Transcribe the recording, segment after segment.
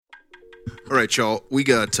All right, y'all. We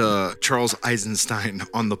got Charles Eisenstein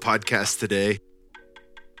on the podcast today.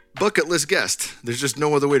 Bucket list guest. There's just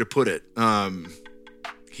no other way to put it.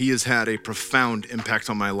 He has had a profound impact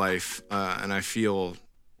on my life, and I felt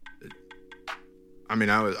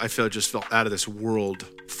out of this world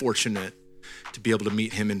fortunate to be able to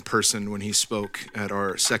meet him in person when he spoke at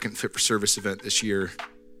our second Fit for Service event this year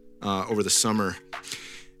over the summer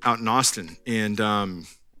out in Austin. And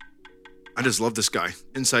I just love this guy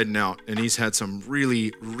inside and out. And he's had some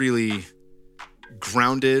really, really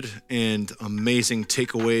grounded and amazing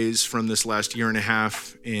takeaways from this last year and a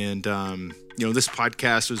half. And, this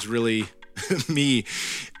podcast was really me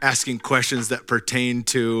asking questions that pertain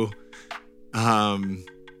to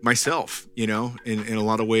myself, in a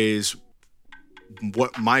lot of ways,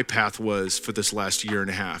 what my path was for this last year and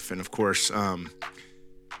a half. And of course,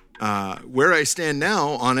 where I stand now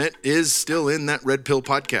on it is still in that Red Pill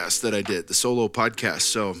podcast that I did, the solo podcast.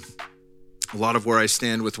 So a lot of where I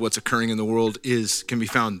stand with what's occurring in the world can be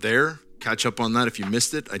found there. Catch up on that if you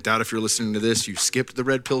missed it. I doubt if you're listening to this, you skipped the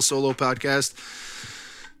Red Pill solo podcast.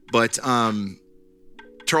 But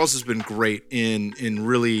Charles has been great in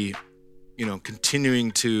really,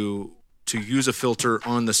 continuing to use a filter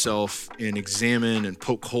on the self and examine and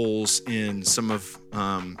poke holes in some of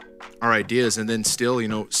our ideas, and then still,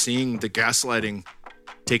 seeing the gaslighting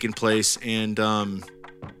taking place and,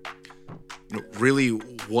 really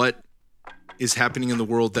what is happening in the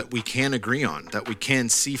world that we can agree on, that we can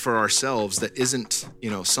see for ourselves, that isn't,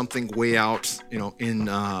 something way out, in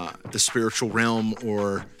the spiritual realm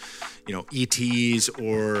or, ETs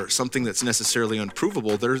or something that's necessarily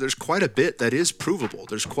unprovable. There's quite a bit that is provable.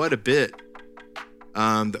 There's quite a bit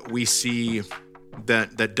that we see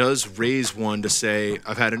that does raise one to say,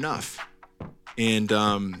 I've had enough. And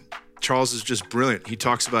Charles is just brilliant. He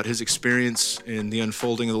talks about his experience in the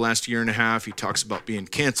unfolding of the last year and a half. He talks about being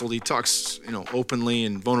canceled. He talks, openly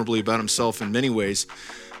and vulnerably about himself in many ways.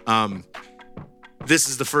 This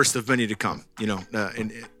is the first of many to come,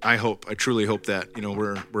 and I truly hope that,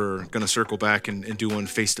 we're going to circle back and do one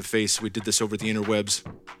face to face. We did this over the interwebs.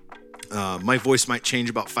 My voice might change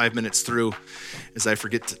about 5 minutes through as I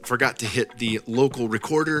forgot to hit the local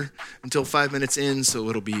recorder until 5 minutes in. So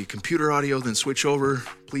it'll be computer audio, then switch over.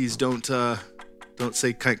 Please don't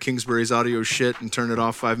say Kingsbury's audio shit and turn it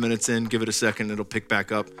off 5 minutes in. Give it a second. It'll pick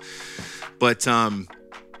back up. But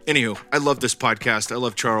anywho, I love this podcast. I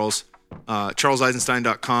love Charles.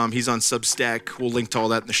 CharlesEisenstein.com. He's on Substack. We'll link to all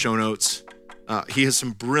that in the show notes. He has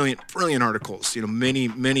some brilliant articles.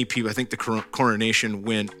 Many people, I think the coronation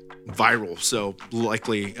went viral, so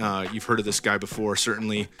likely you've heard of this guy before.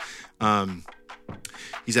 Certainly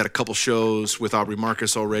he's had a couple shows with Aubrey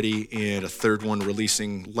Marcus already, and a third one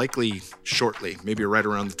releasing likely shortly, maybe right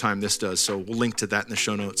around the time this does. So we'll link to that in the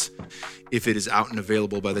show notes if it is out and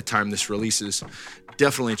available by the time this releases.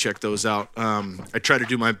 Definitely check those out. I try to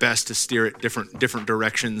do my best to steer it different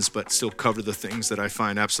directions, but still cover the things that I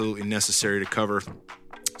find absolutely necessary to cover.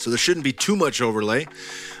 So there shouldn't be too much overlay,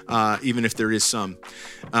 even if there is some.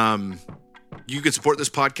 You can support this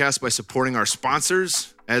podcast by supporting our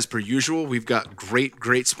sponsors. As per usual, we've got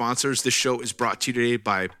great sponsors. This show is brought to you today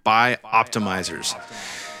by Optimizers.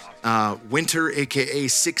 Winter, aka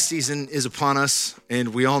sixth season, is upon us,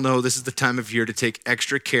 and we all know this is the time of year to take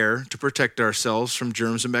extra care to protect ourselves from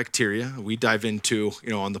germs and bacteria. We dive into,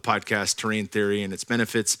 on the podcast, terrain theory and its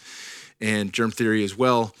benefits, and germ theory as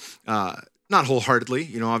well. Not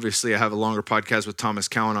wholeheartedly, obviously I have a longer podcast with Thomas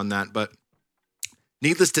Cowan on that, but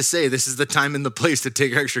needless to say, this is the time and the place to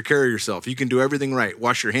take extra care of yourself. You can do everything right.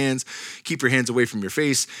 Wash your hands, keep your hands away from your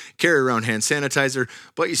face, carry around hand sanitizer,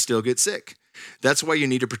 but you still get sick. That's why you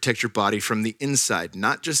need to protect your body from the inside,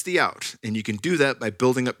 not just the out. And you can do that by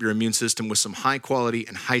building up your immune system with some high quality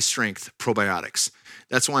and high strength probiotics.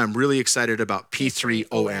 That's why I'm really excited about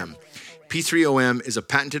P3OM. P3OM is a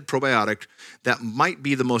patented probiotic that might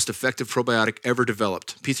be the most effective probiotic ever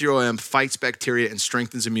developed. P3OM fights bacteria and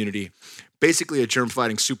strengthens immunity. Basically a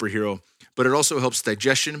germ-fighting superhero, but it also helps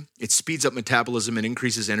digestion, it speeds up metabolism, and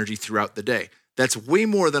increases energy throughout the day. That's way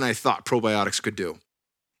more than I thought probiotics could do.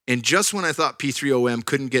 And just when I thought P3OM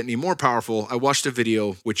couldn't get any more powerful, I watched a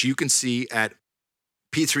video, which you can see at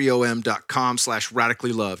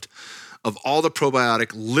p3om.com/radicallyloved, of all the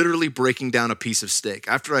probiotic literally breaking down a piece of steak.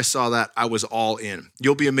 After I saw that, I was all in.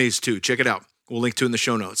 You'll be amazed too. Check it out. We'll link to it in the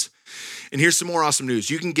show notes. And here's some more awesome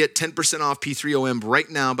news. You can get 10% off P3OM right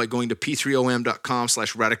now by going to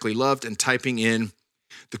p3om.com/radicallyloved and typing in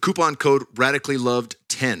the coupon code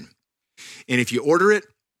radicallyloved10. And if you order it,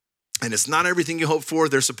 And it's not everything you hope for.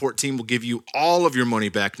 Their support team will give you all of your money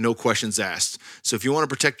back, no questions asked. So if you want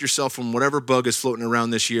to protect yourself from whatever bug is floating around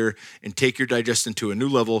this year and take your digestion to a new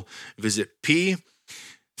level, visit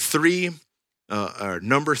P3, or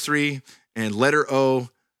number 3, and letter O.M.com.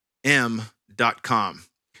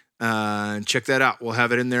 And check that out. We'll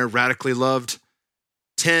have it in there. Radically Loved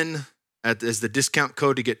 10 as the discount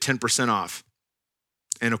code to get 10% off.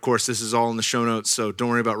 And of course, this is all in the show notes, so don't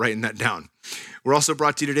worry about writing that down. We're also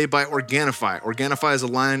brought to you today by Organifi. Organifi is a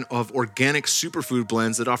line of organic superfood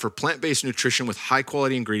blends that offer plant-based nutrition with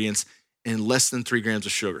high-quality ingredients and less than 3 grams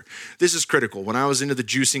of sugar. This is critical. When I was into the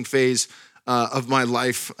juicing phase of my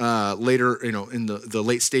life later, in the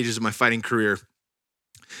late stages of my fighting career,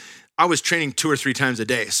 I was training 2 or 3 times a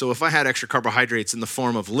day. So if I had extra carbohydrates in the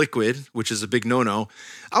form of liquid, which is a big no-no,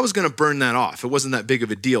 I was going to burn that off. It wasn't that big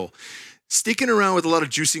of a deal. Sticking around with a lot of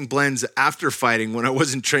juicing blends after fighting when I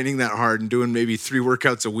wasn't training that hard and doing maybe 3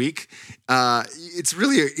 workouts a week, it's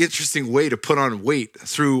really an interesting way to put on weight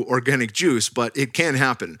through organic juice, but it can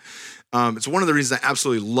happen. It's one of the reasons I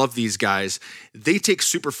absolutely love these guys. They take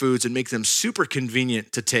superfoods and make them super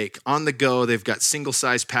convenient to take on the go. They've got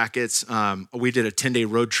single-size packets. We did a 10-day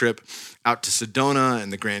road trip out to Sedona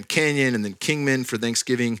and the Grand Canyon and then Kingman for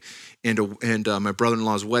Thanksgiving and my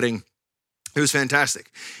brother-in-law's wedding. It was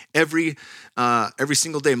fantastic. Every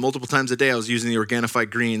single day, multiple times a day, I was using the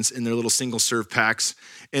Organifi greens in their little single-serve packs.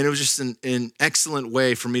 And it was just an excellent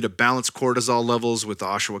way for me to balance cortisol levels with the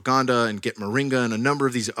ashwagandha and get moringa and a number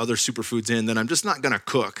of these other superfoods in that I'm just not going to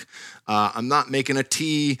cook. I'm not making a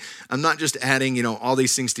tea. I'm not just adding, all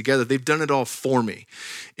these things together. They've done it all for me.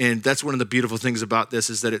 And that's one of the beautiful things about this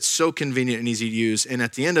is that it's so convenient and easy to use. And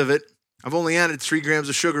at the end of it, I've only added 3 grams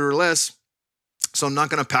of sugar or less. So I'm not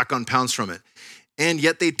going to pack on pounds from it. And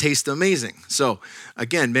yet they taste amazing. So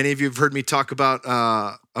again, many of you have heard me talk about,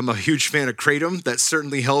 I'm a huge fan of Kratom. That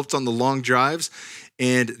certainly helped on the long drives.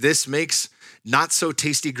 And this makes not so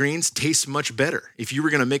tasty greens taste much better. If you were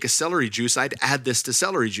going to make a celery juice, I'd add this to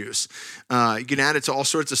celery juice. You can add it to all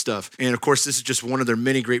sorts of stuff. And of course, this is just one of their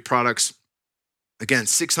many great products. Again,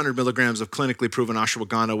 600 milligrams of clinically proven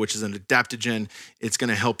ashwagandha, which is an adaptogen. It's going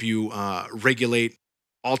to help you regulate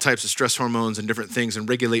all types of stress hormones and different things and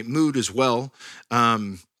regulate mood as well.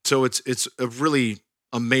 So it's a really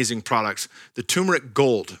amazing product. The turmeric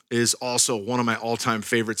gold is also one of my all-time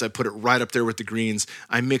favorites. I put it right up there with the greens.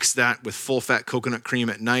 I mix that with full-fat coconut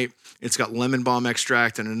cream at night. It's got lemon balm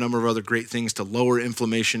extract and a number of other great things to lower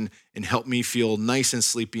inflammation and help me feel nice and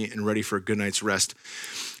sleepy and ready for a good night's rest.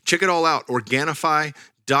 Check it all out,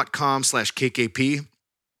 Organifi.com/KKP.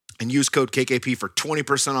 And use code KKP for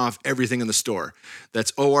 20% off everything in the store.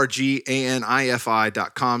 That's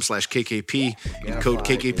ORGANIFI.com/KKP and code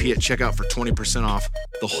KKP at checkout for 20% off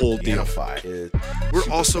the whole deal. We're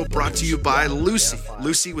also brought to you by Lucy.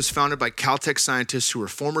 Lucy was founded by Caltech scientists who are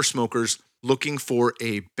former smokers looking for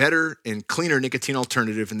a better and cleaner nicotine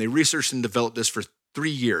alternative, and they researched and developed this for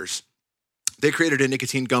 3 years. They created a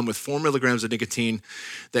nicotine gum with 4 milligrams of nicotine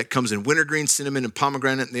that comes in wintergreen, cinnamon, and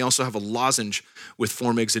pomegranate. And they also have a lozenge with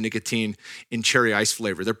 4 mgs of nicotine in cherry ice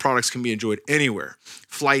flavor. Their products can be enjoyed anywhere.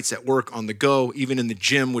 Flights, at work, on the go, even in the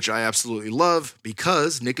gym, which I absolutely love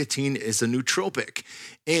because nicotine is a nootropic.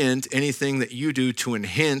 And anything that you do to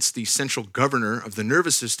enhance the central governor of the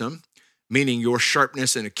nervous system, meaning your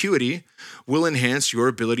sharpness and acuity, will enhance your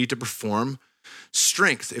ability to perform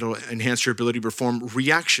strength. It'll enhance your ability to perform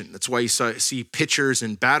reaction. That's why you see pitchers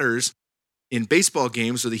and batters in baseball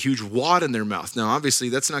games with a huge wad in their mouth. Now, obviously,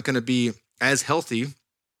 that's not going to be as healthy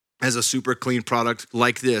as a super clean product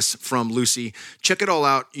like this from Lucy. Check it all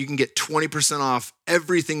out. You can get 20% off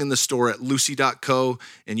everything in the store at lucy.co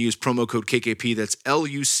and use promo code KKP. That's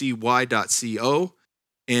lucy.co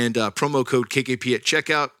and promo code KKP at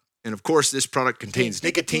checkout. And of course, this product contains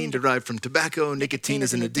nicotine derived from tobacco. Nicotine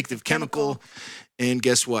is an addictive chemical. And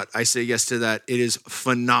guess what? I say yes to that. It is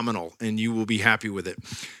phenomenal, and you will be happy with it.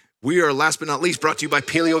 We are, last but not least, brought to you by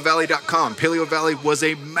PaleoValley.com. Paleo Valley was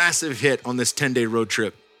a massive hit on this 10-day road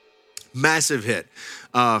trip. Massive hit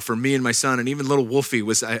for me and my son. And even little Wolfie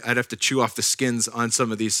I'd have to chew off the skins on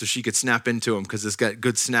some of these so she could snap into them because it's got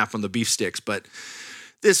good snap on the beef sticks. But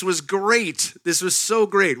this was great. This was so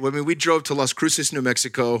great. I mean, we drove to Las Cruces, New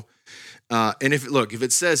Mexico. And if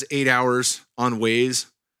it says 8 hours on Waze,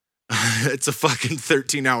 it's a fucking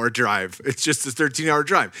 13-hour drive. It's just a 13-hour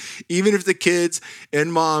drive. Even if the kids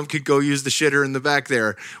and mom could go use the shitter in the back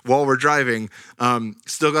there while we're driving,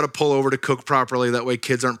 still got to pull over to cook properly. That way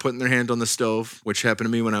kids aren't putting their hand on the stove, which happened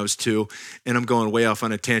to me when I was 2. And I'm going way off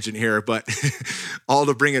on a tangent here, but all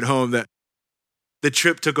to bring it home that The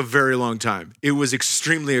trip took a very long time. It was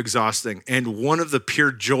extremely exhausting. And one of the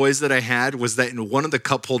pure joys that I had was that in one of the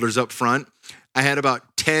cup holders up front, I had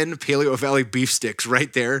about 10 Paleo Valley beef sticks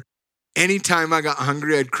right there. Anytime I got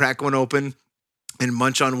hungry, I'd crack one open and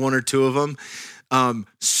munch on one or two of them.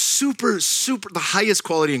 Super, the highest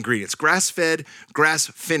quality ingredients, grass-fed,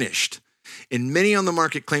 grass-finished. And many on the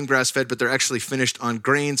market claim grass-fed, but they're actually finished on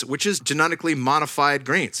grains, which is genetically modified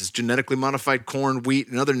grains. It's genetically modified corn, wheat,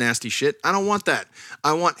 and other nasty shit. I don't want that.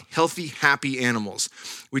 I want healthy, happy animals.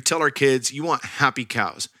 We tell our kids, you want happy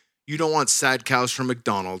cows. You don't want sad cows from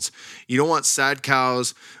McDonald's. You don't want sad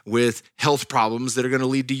cows with health problems that are going to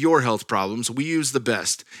lead to your health problems. We use the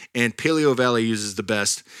best, and Paleo Valley uses the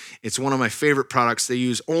best. It's one of my favorite products. They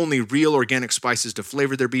use only real organic spices to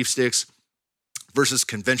flavor their beef sticks versus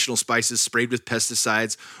conventional spices sprayed with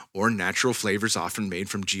pesticides or natural flavors often made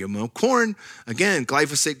from GMO corn. Again,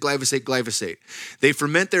 glyphosate. They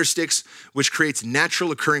ferment their sticks, which creates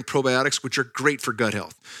natural occurring probiotics, which are great for gut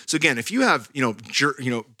health. So again, if you have,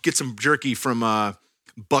 get some jerky from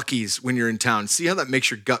Buc-ee's when you're in town, see how that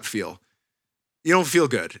makes your gut feel. You don't feel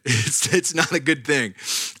good. It's not a good thing.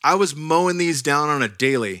 I was mowing these down on a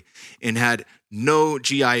daily and had no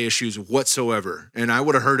GI issues whatsoever. And I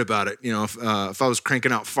would have heard about it, if I was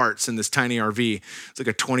cranking out farts in this tiny RV. It's like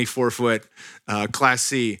a 24-foot Class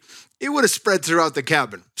C. It would have spread throughout the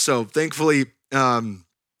cabin. So thankfully,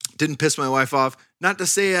 didn't piss my wife off. Not to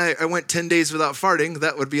say I went 10 days without farting.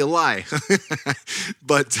 That would be a lie.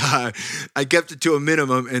 But I kept it to a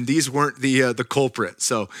minimum, and these weren't the culprit.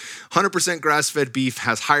 So 100% grass-fed beef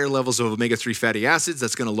has higher levels of omega-3 fatty acids.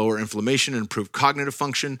 That's going to lower inflammation and improve cognitive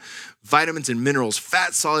function. Vitamins and minerals,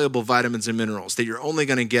 fat-soluble vitamins and minerals that you're only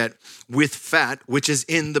going to get with fat, which is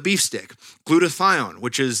in the beef stick. Glutathione,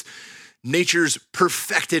 which is nature's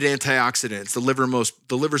perfected antioxidants. The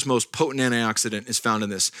liver's most potent antioxidant is found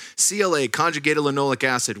in this. CLA, conjugated linoleic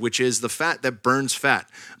acid, which is the fat that burns fat.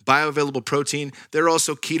 Bioavailable protein. They're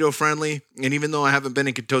also keto friendly. And even though I haven't been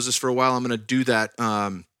in ketosis for a while, I'm going to do that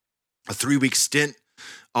a 3-week stint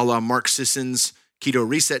a la Mark Sisson's keto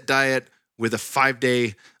reset diet with a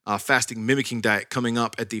 5-day fasting mimicking diet coming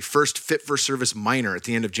up at the first Fit for Service Minor at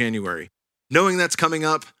the end of January. Knowing that's coming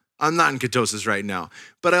up, I'm not in ketosis right now,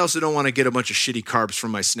 but I also don't want to get a bunch of shitty carbs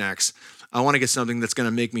from my snacks. I want to get something that's going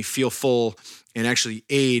to make me feel full and actually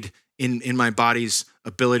aid in my body's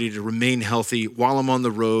ability to remain healthy while I'm on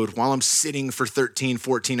the road, while I'm sitting for 13,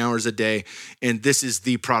 14 hours a day. And this is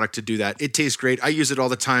the product to do that. It tastes great. I use it all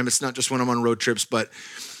the time. It's not just when I'm on road trips, but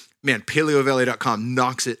man, PaleoValley.com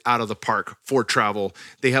knocks it out of the park for travel.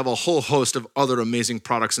 They have a whole host of other amazing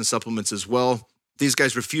products and supplements as well. These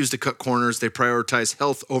guys refuse to cut corners. They prioritize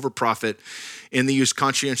health over profit, and they use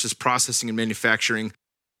conscientious processing and manufacturing.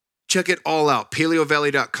 Check it all out,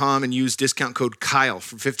 paleovalley.com, and use discount code Kyle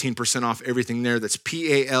for 15% off everything there. That's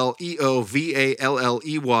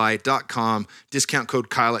PALEOVALLEY.com. Discount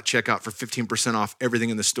code Kyle at checkout for 15% off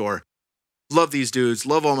everything in the store. Love these dudes.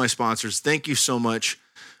 Love all my sponsors. Thank you so much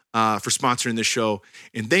for sponsoring this show.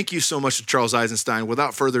 And thank you so much to Charles Eisenstein.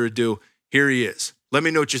 Without further ado, here he is. Let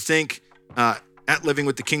me know what you think. At Living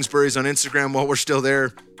with the Kingsburys on Instagram while we're still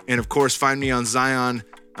there. And of course, find me on Zion.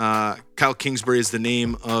 Kyle Kingsbury is the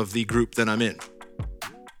name of the group that I'm in.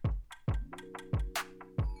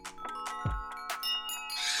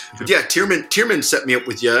 Yeah, Tierman set me up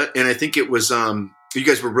with you. And I think it was, you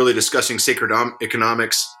guys were really discussing sacred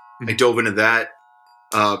economics. I dove into that.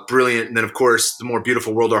 Brilliant. And then, of course, The More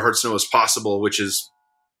Beautiful World Our Hearts Know Is Possible, which is,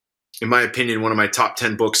 in my opinion, one of my top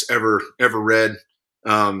 10 books ever read.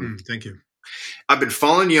 Thank you. I've been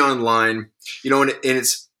following you online, and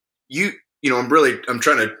it's you. I'm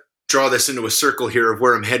trying to draw this into a circle here of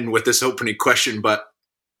where I'm heading with this opening question, but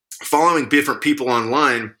following different people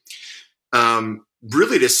online,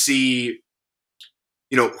 really to see,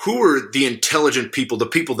 who are the intelligent people, the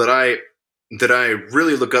people that I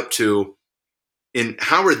really look up to, and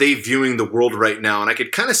how are they viewing the world right now? And I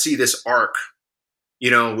could kind of see this arc,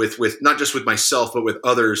 with not just with myself, but with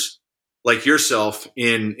others like yourself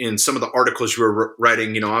in some of the articles you were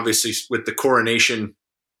writing. Obviously with the coronation,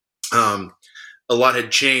 a lot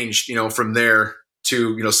had changed, from there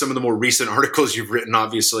to, some of the more recent articles you've written,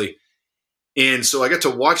 obviously. And so I got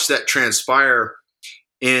to watch that transpire,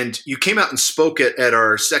 and you came out and spoke at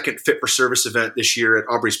our second Fit for Service event this year at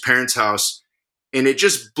Aubrey's parents' house. And it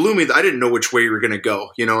just blew me. I didn't know which way you were going to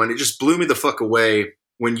go, and it just blew me the fuck away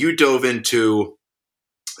when you dove into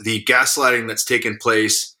the gaslighting that's taken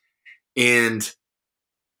place and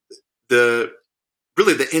the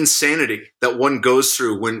insanity that one goes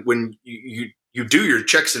through when you do your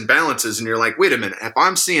checks and balances and you're like, wait a minute, if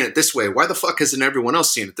I'm seeing it this way, why the fuck isn't everyone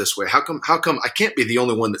else seeing it this way? How come I can't be the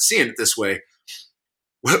only one that's seeing it this way?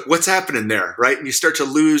 what's happening there, right? And you start to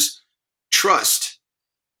lose trust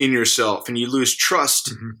in yourself, and you lose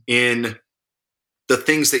trust in the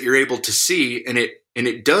things that you're able to see, and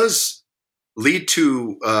it does lead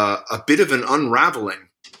to a bit of an unraveling.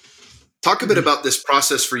 Talk a bit about this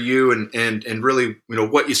process for you, and really,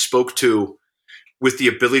 what you spoke to with the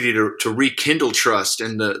ability to rekindle trust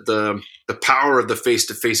and the power of the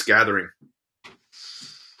face-to-face gathering.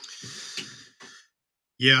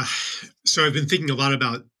 Yeah. So I've been thinking a lot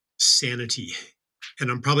about sanity,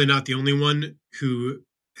 and I'm probably not the only one who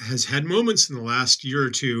has had moments in the last year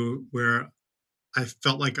or two where I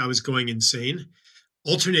felt like I was going insane,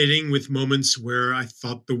 alternating with moments where I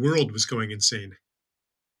thought the world was going insane.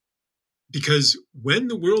 Because when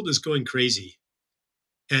the world is going crazy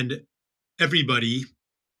and everybody,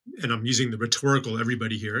 and I'm using the rhetorical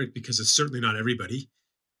everybody here because it's certainly not everybody,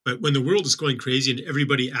 but when the world is going crazy and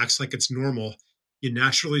everybody acts like it's normal, you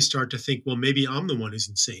naturally start to think, well, maybe I'm the one who's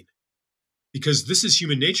insane, because this is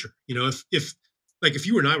human nature. If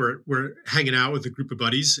you and I were hanging out with a group of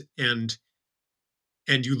buddies and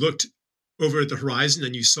you looked over at the horizon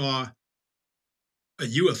and you saw a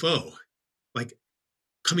UFO, like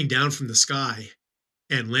coming down from the sky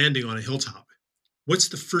and landing on a hilltop, what's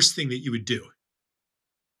the first thing that you would do?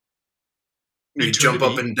 You jump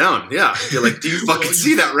up and down. Yeah. You're like, do you fucking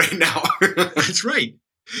see that right now? That's right.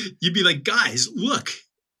 You'd be like, guys, look,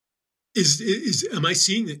 am I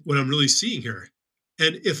seeing what I'm really seeing here?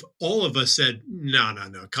 And if all of us said, no,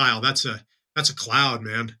 Kyle, that's a cloud,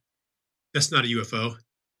 man. That's not a UFO.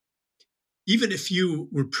 Even if you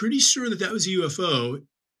were pretty sure that was a UFO,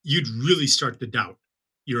 you'd really start to doubt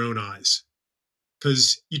your own eyes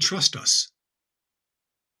because you trust us.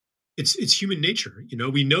 It's human nature.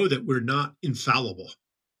 We know that we're not infallible.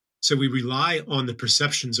 So we rely on the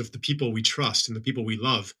perceptions of the people we trust and the people we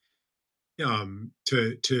love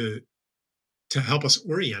to help us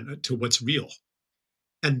orient to what's real.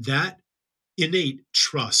 And that innate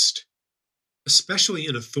trust, especially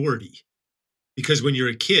in authority, because when you're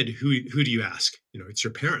a kid, who do you ask? It's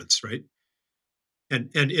your parents, right? And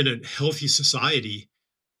in a healthy society,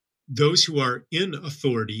 those who are in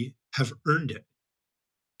authority have earned it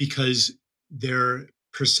because their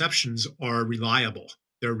perceptions are reliable.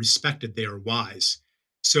 They're respected. They are wise.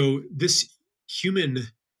 So this human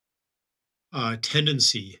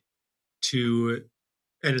tendency to,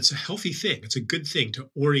 and it's a healthy thing, it's a good thing to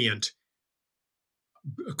orient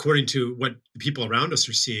according to what the people around us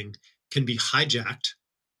are seeing, can be hijacked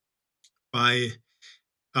by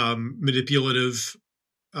manipulative,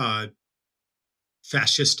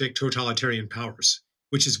 fascistic, totalitarian powers,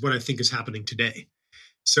 which is what I think is happening today.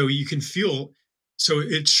 So you can feel, so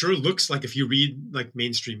it sure looks like if you read like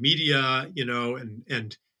mainstream media,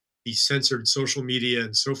 and the censored social media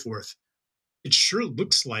and so forth, it sure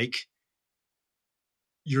looks like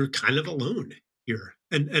you're kind of alone here,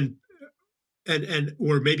 and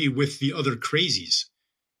or maybe with the other crazies.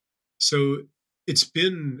 So it's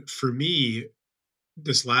been, for me,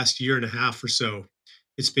 this last year and a half or so,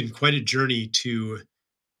 it's been quite a journey to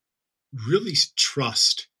really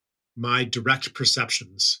trust my direct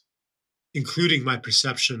perceptions, including my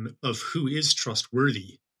perception of who is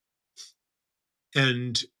trustworthy,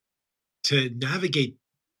 and to navigate,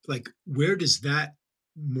 like, where does that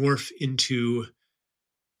morph into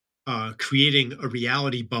creating a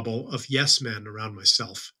reality bubble of yes men around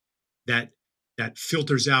myself that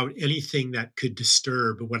filters out anything that could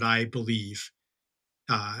disturb what I believe,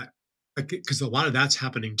 because a lot of that's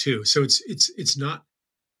happening too. So it's not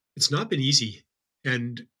been easy.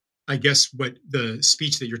 And I guess what the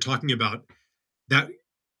speech that you're talking about, that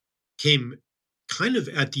came kind of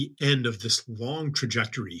at the end of this long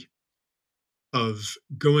trajectory of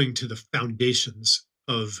going to the foundations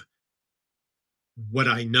of what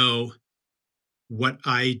I know, what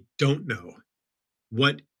I don't know,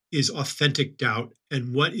 what is authentic doubt,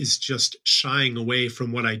 and what is just shying away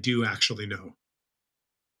from what I do actually know.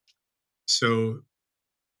 So,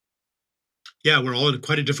 yeah, we're all in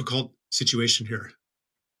quite a difficult situation here.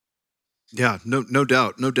 Yeah, no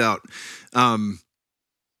doubt.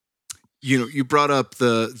 You brought up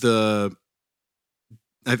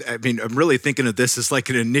I mean, I'm really thinking of this as like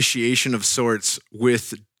an initiation of sorts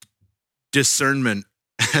with discernment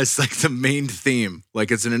as like the main theme.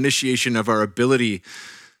 Like it's an initiation of our ability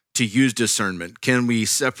to use discernment. Can we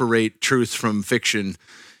separate truth from fiction?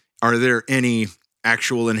 Are there any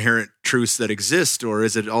actual inherent truths that exist, or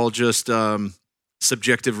is it all just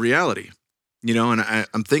subjective reality? And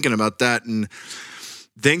I'm thinking about that, and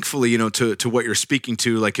thankfully, to what you're speaking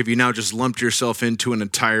to, like if you now just lumped yourself into an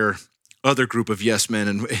entire other group of yes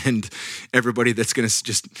men and everybody that's going to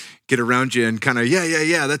just get around you and kind of,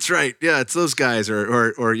 yeah, that's right. Yeah, it's those guys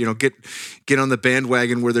or get on the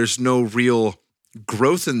bandwagon where there's no real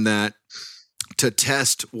growth in that to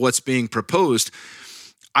test what's being proposed.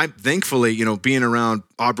 I'm thankfully, being around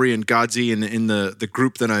Aubrey and Godzi and in the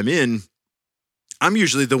group that I'm in, I'm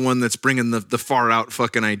usually the one that's bringing the far out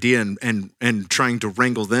fucking idea and trying to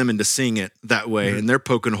wrangle them into seeing it that way. Mm-hmm. And they're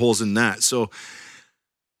poking holes in that. So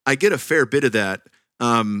I get a fair bit of that.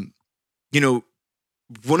 One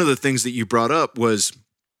of the things that you brought up was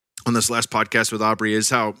on this last podcast with Aubrey is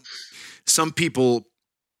how some people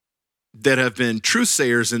that have been truth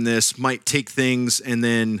sayers in this might take things and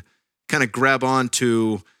then kind of grab on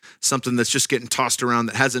to something that's just getting tossed around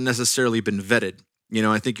that hasn't necessarily been vetted.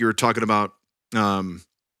 I think you were talking about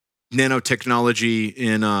nanotechnology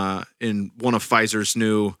in one of Pfizer's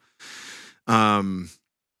new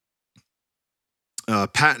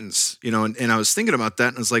patents, and I was thinking about that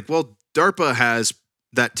and I was like, well, DARPA has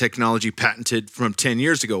that technology patented from 10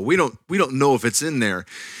 years ago. We don't know if it's in there.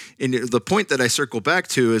 And the point that I circle back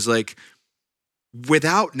to is like,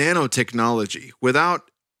 without nanotechnology,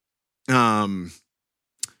 without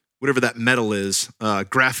whatever that metal is,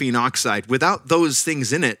 graphene oxide, without those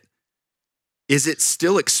things in it, is it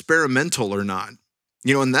still experimental or not?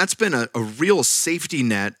 And that's been a real safety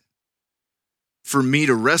net for me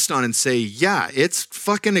to rest on and say, yeah, it's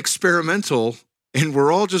fucking experimental. And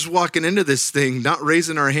we're all just walking into this thing, not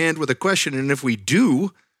raising our hand with a question. And if we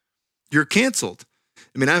do, you're canceled.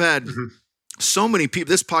 I mean, I've had so many people.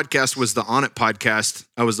 This podcast was the On It podcast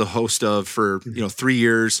I was the host of for, 3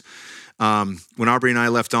 years. When Aubrey and I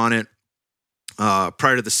left On It,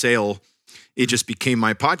 prior to the sale, it just became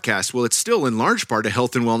my podcast. Well, it's still in large part a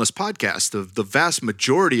health and wellness podcast. The vast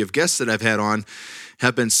majority of guests that I've had on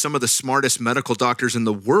have been some of the smartest medical doctors in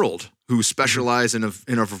the world who specialize in a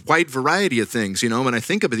wide variety of things, and I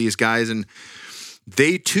think of these guys and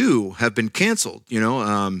they too have been canceled.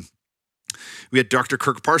 We had Dr.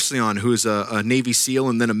 Kirk Parsley on, who's a Navy SEAL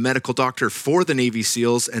and then a medical doctor for the Navy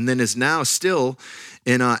SEALs, and then is now still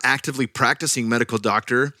an actively practicing medical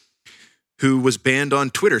doctor who was banned on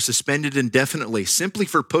Twitter, suspended indefinitely, simply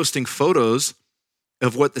for posting photos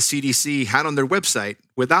of what the CDC had on their website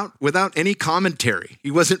without any commentary. He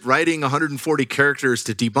wasn't writing 140 characters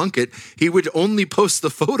to debunk it. He would only post the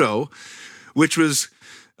photo, which was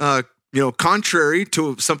contrary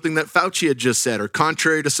to something that Fauci had just said, or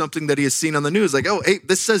contrary to something that he has seen on the news. Like, oh, hey,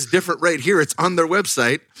 this says different right here. It's on their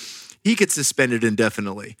website. He gets suspended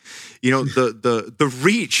indefinitely. The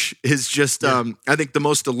reach is just, I think, the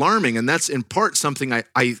most alarming. And that's in part something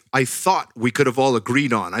I thought we could have all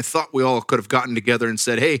agreed on. I thought we all could have gotten together and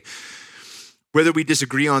said, hey, whether we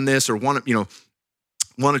disagree on this or want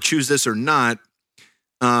to choose this or not,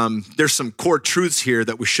 there's some core truths here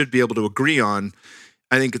that we should be able to agree on.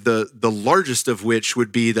 I think the largest of which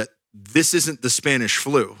would be that this isn't the Spanish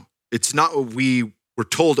flu. It's not what we were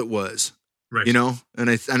told it was. Right.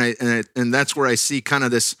 And that's where I see kind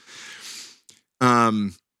of this,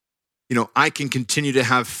 I can continue to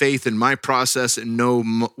have faith in my process and know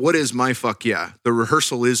what is my fuck yeah. The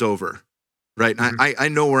rehearsal is over, right? Mm-hmm. I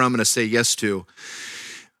know where I'm going to say yes to,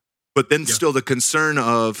 but then still the concern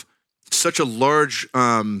of such a large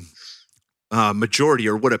majority,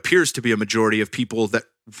 or what appears to be a majority of people that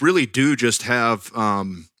really do just have,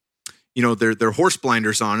 their horse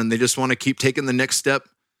blinders on, and they just want to keep taking the next step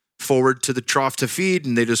forward to the trough to feed,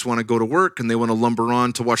 and they just want to go to work, and they want to lumber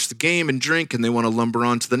on to watch the game and drink, and they want to lumber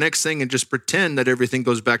on to the next thing and just pretend that everything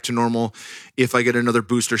goes back to normal if I get another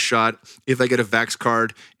booster shot, if I get a vax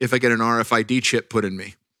card, if I get an RFID chip put in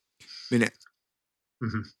me. I mean,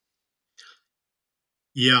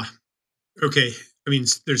 yeah. Okay. I mean,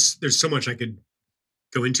 there's so much I could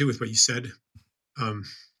go into with what you said.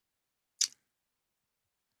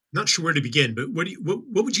 Not sure where to begin, but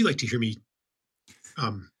what would you like to hear me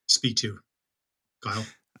speak to, Kyle?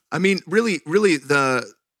 I mean, really, the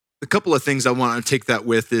couple of things I want to take that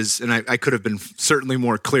with is, and I could have been certainly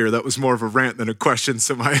more clear. That was more of a rant than a question,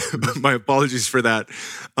 so my apologies for that.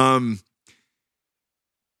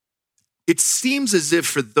 It seems as if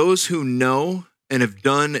for those who know and have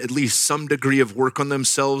done at least some degree of work on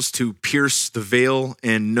themselves to pierce the veil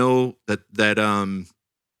and know that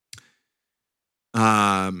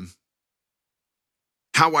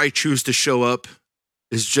how I choose to show up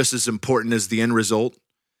is just as important as the end result.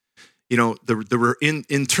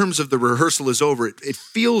 In terms of the rehearsal is over, it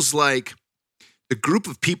feels like the group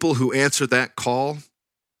of people who answer that call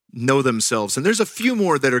know themselves. And there's a few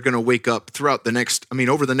more that are going to wake up throughout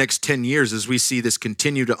over the next 10 years as we see this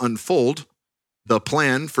continue to unfold, the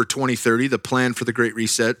plan for 2030, the plan for the Great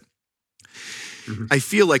Reset. Mhm. I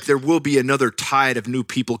feel like there will be another tide of new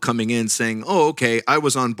people coming in saying, oh, okay, I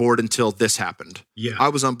was on board until this happened. Yeah. I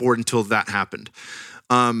was on board until that happened.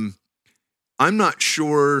 I'm not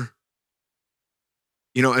sure,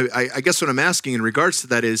 I guess what I'm asking in regards to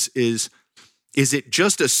that is it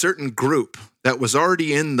just a certain group that was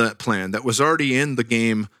already in the plan, that was already in the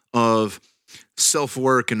game of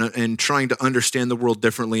self-work and trying to understand the world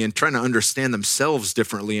differently and trying to understand themselves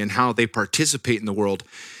differently and how they participate in the world?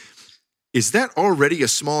 Is that already a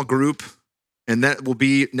small group, and that will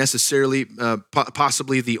be necessarily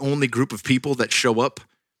possibly the only group of people that show up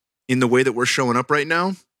in the way that we're showing up right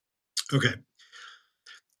now? Okay.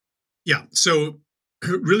 Yeah. So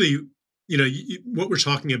really, what we're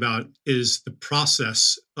talking about is the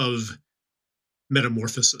process of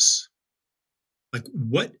metamorphosis. Like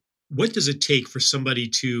what does it take for somebody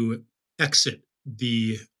to exit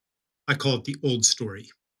I call it the old story,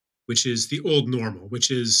 which is the old normal, which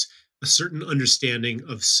is a certain understanding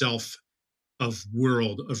of self, of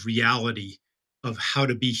world, of reality, of how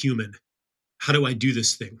to be human. How do I do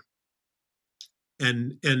this thing?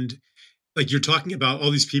 And like you're talking about all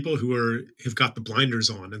these people who have got the blinders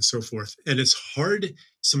on and so forth, and it's hard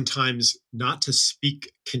sometimes not to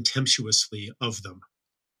speak contemptuously of them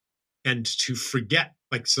and to forget,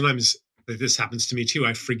 like sometimes this happens to me too,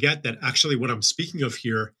 I forget that actually what I'm speaking of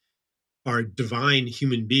here are divine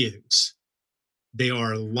human beings. They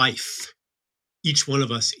are life. Each one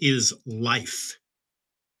of us is life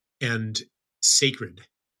and sacred.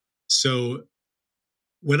 So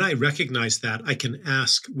when I recognize that, I can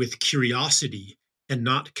ask with curiosity and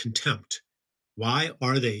not contempt, why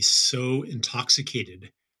are they so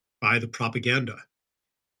intoxicated by the propaganda?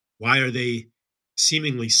 Why are they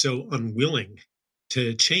seemingly so unwilling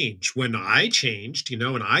to change? When I changed,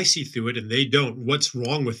 and I see through it and they don't, what's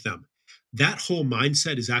wrong with them? That whole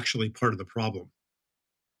mindset is actually part of the problem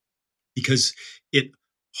because it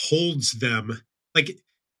holds them like,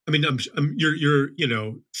 I mean,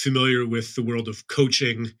 you're familiar with the world of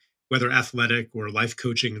coaching, whether athletic or life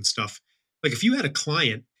coaching and stuff. Like if you had a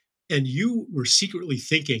client and you were secretly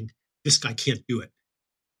thinking, this guy can't do it.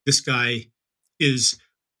 This guy is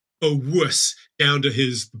a wuss down to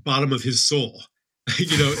his bottom of his soul.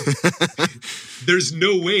 you know, there's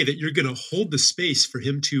no way that you're going to hold the space for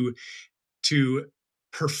him to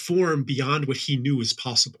perform beyond what he knew was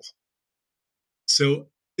possible. So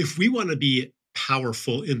if we want to be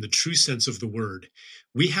powerful in the true sense of the word,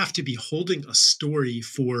 we have to be holding a story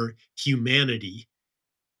for humanity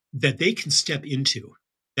that they can step into,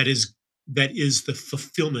 that is the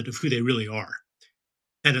fulfillment of who they really are.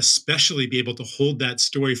 And especially be able to hold that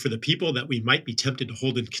story for the people that we might be tempted to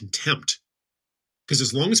hold in contempt. Because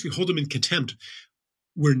as long as we hold them in contempt,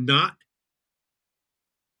 we're not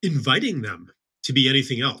inviting them to be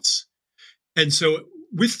anything else. And so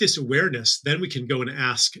with this awareness, then we can go and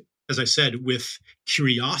ask, as I said, with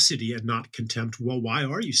curiosity and not contempt, well, why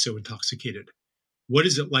are you so intoxicated? What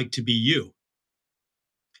is it like to be you?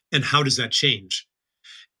 And how does that change?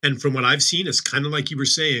 And from what I've seen, it's kind of like you were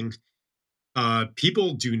saying,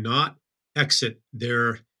 people do not exit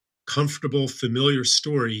their comfortable, familiar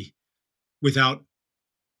story without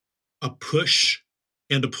a push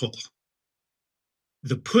and a pull.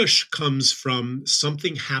 The push comes from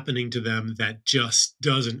something happening to them that just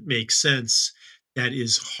doesn't make sense, that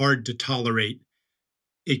is hard to tolerate.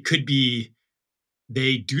 It could be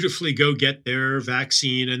they dutifully go get their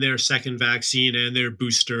vaccine and their second vaccine and their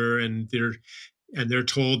booster, and they're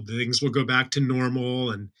told things will go back to normal,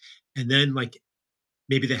 and then like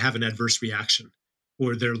maybe they have an adverse reaction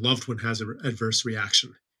or their loved one has an adverse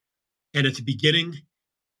reaction. And at the beginning,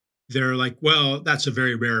 they're like, well, that's a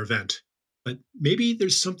very rare event. But maybe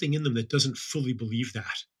there's something in them that doesn't fully believe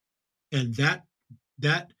that. And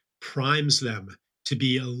that primes them to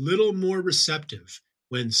be a little more receptive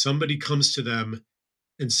when somebody comes to them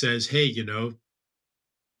and says, hey,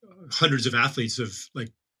 hundreds of athletes have like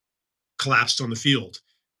collapsed on the field,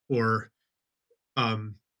 or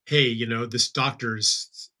hey, this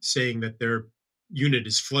doctor's saying that their unit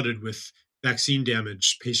is flooded with vaccine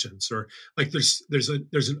damaged patients, or like there's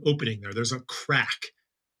an opening there, there's a crack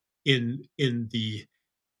in the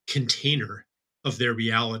container of their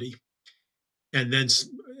reality, and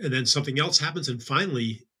then something else happens, and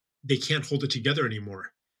finally they can't hold it together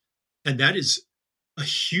anymore. And that is a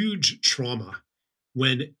huge trauma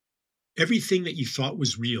when everything that you thought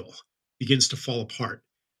was real begins to fall apart,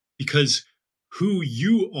 because who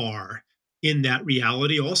you are in that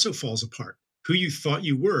reality also falls apart. Who you thought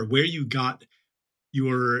you were, where you got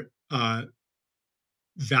your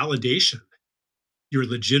validation, your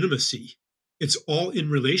legitimacy, it's all in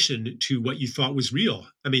relation to what you thought was real.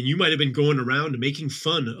 I mean, you might have been going around making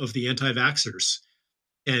fun of the anti-vaxxers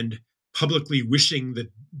and publicly wishing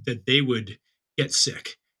that they would get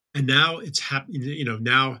sick. And now it's happening,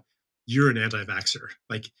 now you're an anti-vaxxer.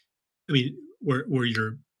 Like, I mean, or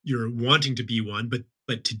you're wanting to be one,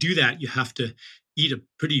 but to do that, you have to eat a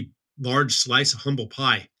pretty large slice of humble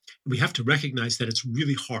pie. And we have to recognize that it's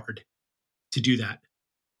really hard to do that.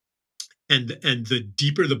 And the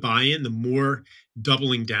deeper the buy-in, the more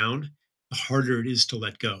doubling down, the harder it is to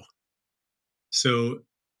let go. So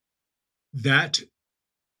that,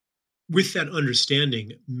 with that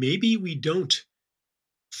understanding, maybe we don't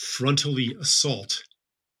frontally assault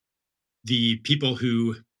the people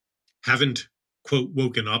who haven't, quote,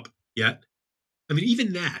 woken up yet. I mean,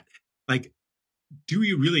 even that, like, do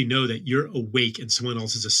you really know that you're awake and someone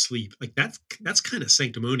else is asleep? Like, that's kind of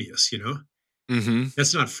sanctimonious, Mm-hmm.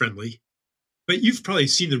 That's not friendly. But you've probably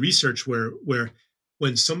seen the research where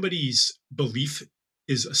when somebody's belief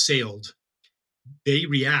is assailed, they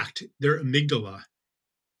react, their amygdala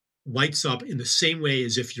lights up in the same way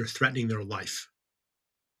as if you're threatening their life.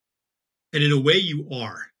 And in a way you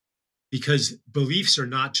are, because beliefs are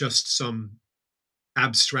not just some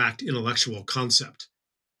abstract intellectual concept.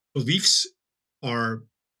 Beliefs are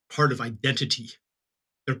part of identity.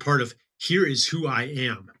 They're part of, here is who I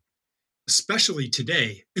am, especially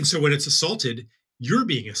today. And so when it's assaulted, you're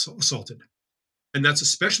being assaulted. And that's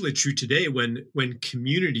especially true today when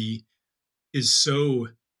community is so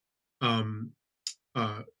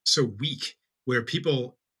weak, where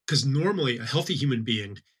people, because normally a healthy human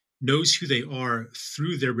being knows who they are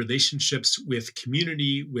through their relationships with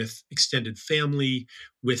community, with extended family,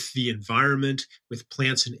 with the environment, with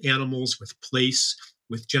plants and animals, with place,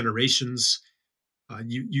 with generations.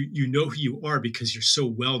 You know who you are because you're so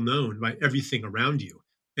well known by everything around you,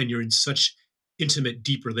 and you're in such intimate,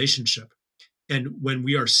 deep relationship. And when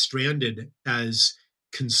we are stranded as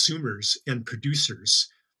consumers and producers,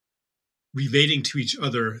 relating to each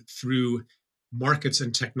other through markets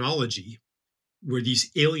and technology, we're these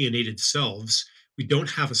alienated selves. We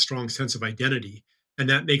don't have a strong sense of identity, and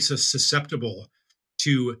that makes us susceptible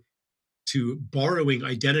to borrowing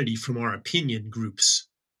identity from our opinion groups.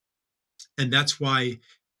 And that's why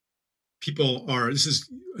people are, this is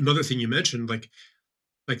another thing you mentioned, like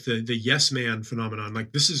the yes man phenomenon.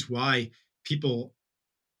 Like, this is why people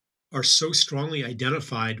are so strongly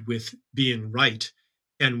identified with being right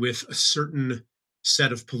and with a certain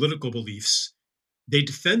set of political beliefs. They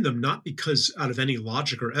defend them not because out of any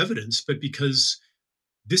logic or evidence, but because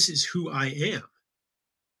this is who I am.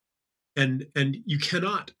 And you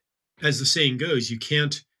cannot, as the saying goes, you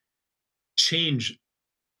can't change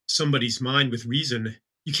somebody's mind with reason.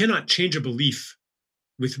 You cannot change a belief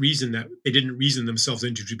with reason that they didn't reason themselves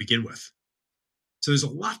into to begin with. So there's a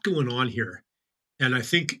lot going on here. And I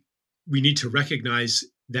think we need to recognize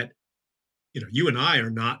that, you and I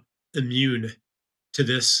are not immune to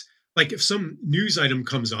this. Like, if some news item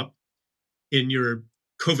comes up in your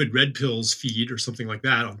COVID red pills feed or something like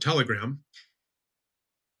that on Telegram,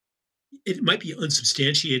 it might be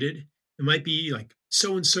unsubstantiated. It might be like,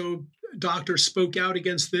 so-and-so doctor spoke out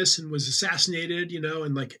against this and was assassinated,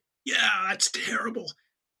 and like, yeah, that's terrible.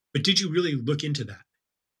 But did you really look into that?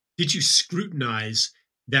 Did you scrutinize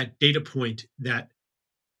that data point that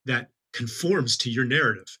conforms to your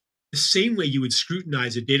narrative? The same way you would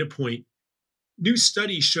scrutinize a data point. New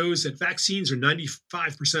study shows that vaccines are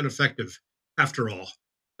 95% effective after all.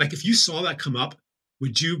 Like, if you saw that come up,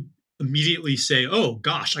 would you immediately say, oh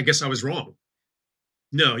gosh, I guess I was wrong?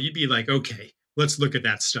 No, you'd be like, okay, let's look at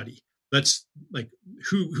that study. Let's, like,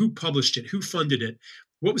 who published it? Who funded it?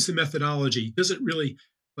 What was the methodology? Does it really,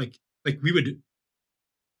 like we would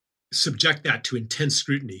subject that to intense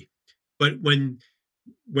scrutiny. But when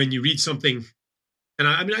you read something, and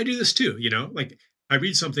I mean, I do this too, like, I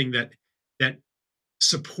read something that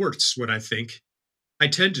supports what I think, I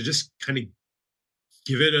tend to just kind of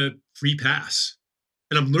give it a free pass.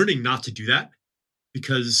 And I'm learning not to do that,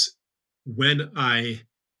 because when I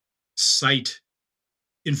cite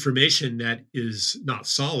information that is not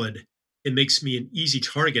solid, it makes me an easy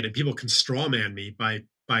target, and people can strawman me by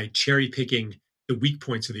cherry picking the weak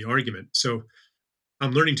points of the argument. So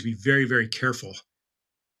I'm learning to be very, very careful.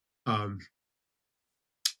 And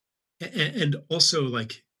also,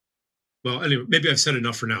 like, well, anyway, maybe I've said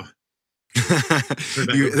enough for now.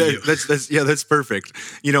 That's perfect.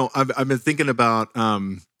 I've been thinking about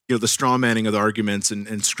the straw manning of the arguments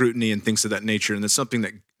and scrutiny and things of that nature, and that's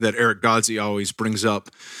something that Eric Godsey always brings up.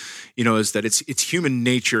 Is that it's human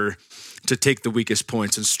nature to take the weakest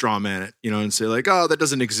points and straw man it, and say, like, oh, that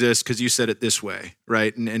doesn't exist because you said it this way,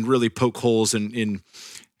 right? And really poke holes in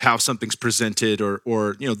how something's presented or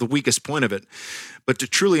the weakest point of it. But to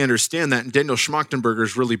truly understand that, and Daniel Schmachtenberger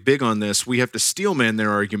is really big on this, we have to steelman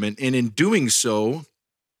their argument. And in doing so,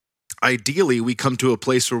 ideally, we come to a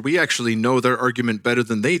place where we actually know their argument better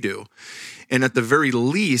than they do. And at the very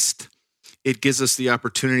least, it gives us the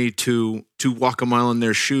opportunity to walk a mile in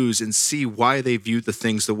their shoes and see why they view the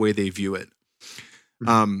things the way they view it.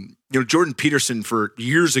 Jordan Peterson for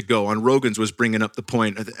years ago on Rogan's was bringing up the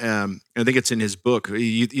point. I think it's in his book.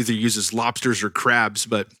 He either uses lobsters or crabs,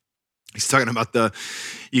 but he's talking about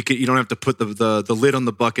you don't have to put the lid on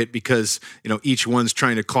the bucket because each one's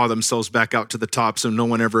trying to claw themselves back out to the top, so no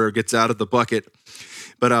one ever gets out of the bucket.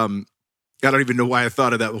 But I don't even know why I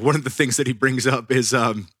thought of that. But one of the things that he brings up is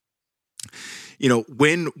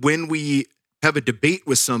when we have a debate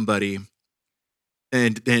with somebody.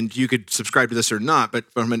 And you could subscribe to this or not, but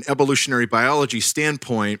from an evolutionary biology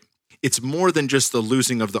standpoint, it's more than just the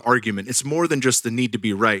losing of the argument. It's more than just the need to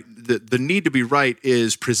be right. The need to be right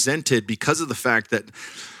is presented because of the fact that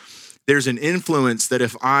there's an influence that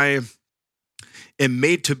if I am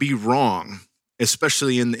made to be wrong,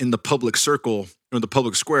 especially in the public circle or the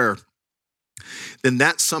public square, then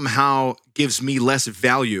that somehow gives me less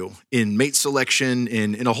value in mate selection,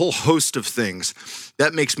 in a whole host of things.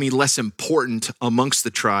 That makes me less important amongst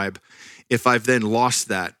the tribe if I've then lost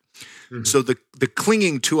that. Mm-hmm. So the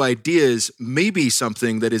clinging to ideas may be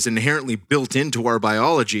something that is inherently built into our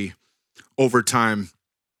biology over time.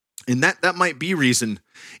 And that might be reason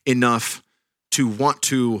enough to want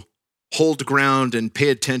to hold ground and pay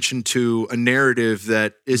attention to a narrative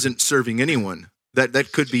that isn't serving anyone.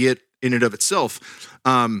 That could be it in and of itself.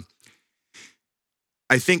 I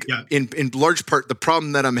think in large part, the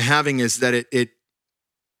problem that I'm having is that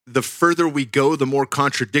the further we go, the more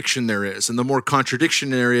contradiction there is. And the more contradiction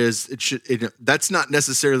there is, that's not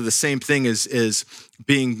necessarily the same thing as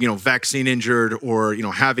being, vaccine injured or,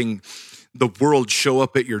 having the world show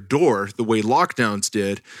up at your door the way lockdowns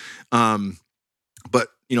did. But,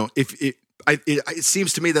 it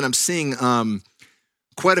seems to me that I'm seeing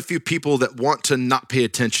quite a few people that want to not pay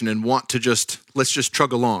attention and want to let's just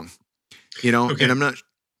chug along, okay. And I'm not,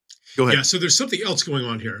 go ahead. Yeah. So there's something else going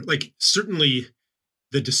on here. Like certainly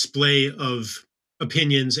the display of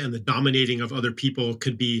opinions and the dominating of other people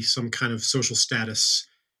could be some kind of social status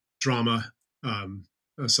drama,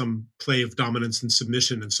 some play of dominance and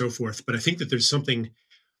submission and so forth. But I think that there's something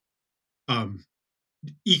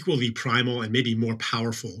equally primal and maybe more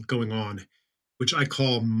powerful going on, which I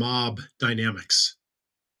call mob dynamics.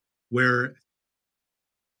 Where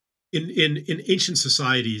in ancient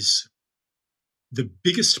societies, the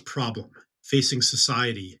biggest problem facing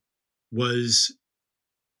society was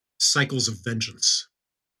cycles of vengeance,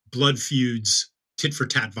 blood feuds,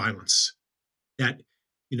 tit-for-tat violence. That,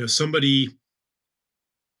 somebody,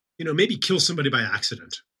 maybe kills somebody by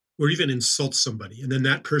accident or even insults somebody, and then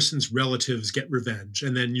that person's relatives get revenge,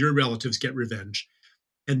 and then your relatives get revenge.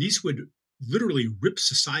 And these would literally rip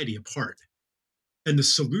society apart. And the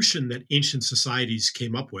solution that ancient societies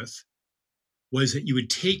came up with was that you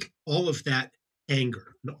would take all of that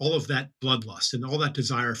anger and all of that bloodlust and all that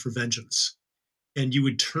desire for vengeance, and you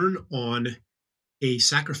would turn on a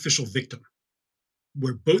sacrificial victim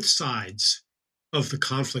where both sides of the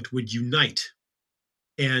conflict would unite.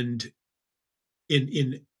 And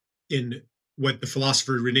in what the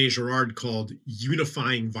philosopher René Girard called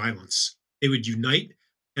unifying violence, they would unite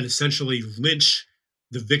and essentially lynch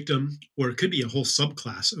the victim, or it could be a whole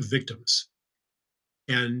subclass of victims,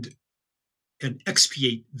 and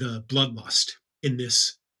expiate the bloodlust in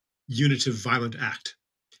this unitive violent act.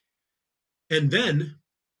 And then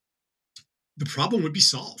the problem would be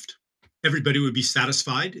solved. Everybody would be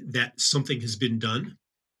satisfied that something has been done.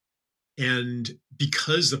 And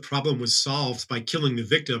because the problem was solved by killing the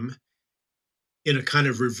victim, in a kind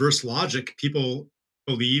of reverse logic, people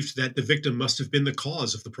believed that the victim must have been the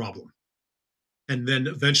cause of the problem. And then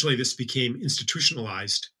eventually this became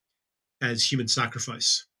institutionalized as human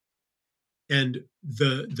sacrifice. And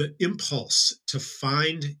the impulse to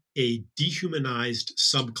find a dehumanized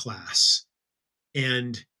subclass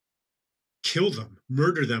and kill them,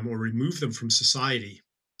 murder them, or remove them from society,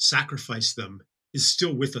 sacrifice them, is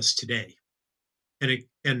still with us today.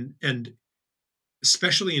 And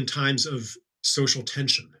especially in times of social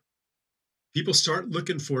tension, people start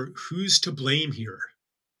looking for who's to blame here.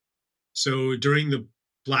 So during the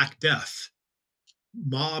Black Death,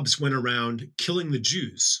 mobs went around killing the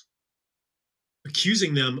Jews,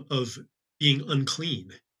 accusing them of being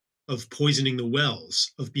unclean, of poisoning the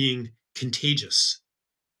wells, of being contagious,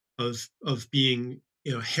 of being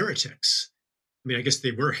heretics. I mean, I guess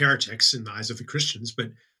they were heretics in the eyes of the Christians,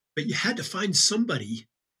 but you had to find somebody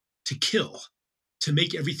to kill. to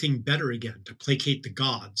make everything better again, to placate the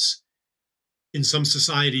gods. In some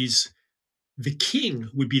societies, the king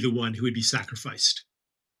would be the one who would be sacrificed,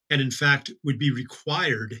 and in fact would be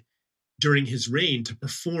required during his reign to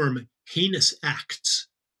perform heinous acts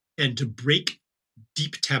and to break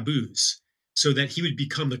deep taboos so that he would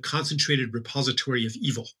become the concentrated repository of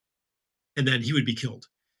evil, and then he would be killed.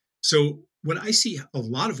 So what I see a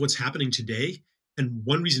lot of what's happening today, and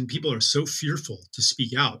one reason people are so fearful to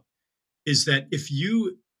speak out, is that if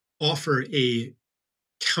you offer a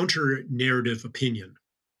counter narrative opinion,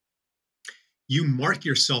 you mark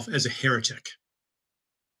yourself as a heretic.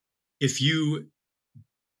 If you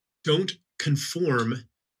don't conform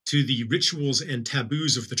to the rituals and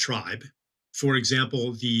taboos of the tribe, for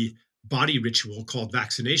example, the body ritual called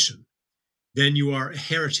vaccination, then you are a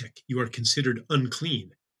heretic. You are considered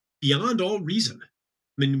unclean beyond all reason. I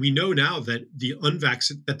mean, we know now that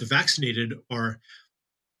the vaccinated are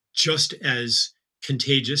just as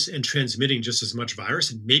contagious and transmitting just as much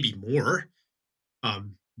virus, and maybe more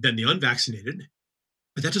than the unvaccinated.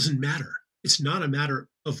 But that doesn't matter. It's not a matter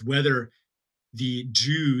of whether the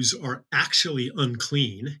Jews are actually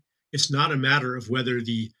unclean. It's not a matter of whether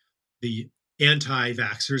the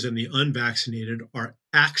anti-vaxxers and the unvaccinated are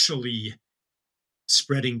actually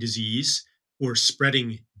spreading disease or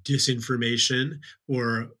spreading disinformation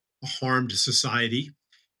or harm to society.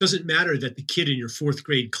 It doesn't matter that the kid in your fourth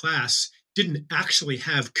grade class didn't actually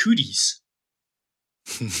have cooties.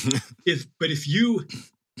 If you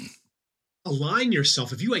align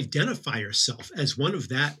yourself, if you identify yourself as one of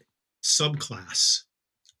that subclass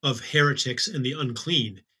of heretics and the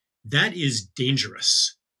unclean, that is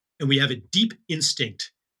dangerous. And we have a deep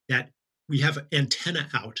instinct that we have an antenna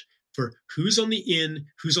out for who's on the in,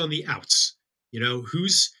 who's on the outs. You know,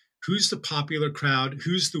 who's the popular crowd,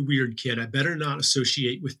 who's the weird kid. I better not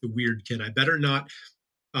associate with the weird kid. I better not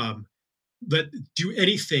do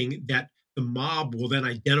anything that the mob will then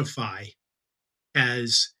identify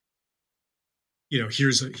as, you know,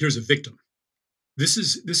 here's a victim. This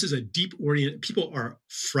is a deep orient. People are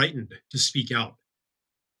frightened to speak out,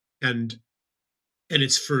 and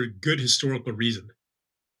it's for good historical reason.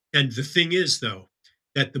 And the thing is, though,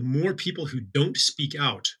 that the more people who don't speak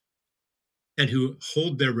out and who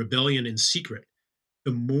hold their rebellion in secret,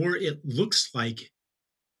 the more it looks like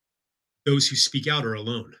those who speak out are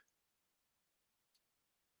alone.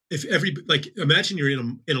 If imagine you're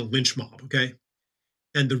in a lynch mob, okay?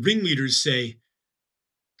 And the ringleaders say,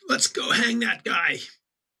 let's go hang that guy.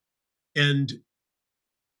 And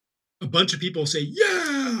a bunch of people say,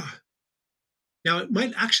 yeah. Now, it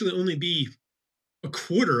might actually only be a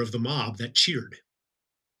quarter of the mob that cheered.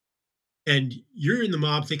 And you're in the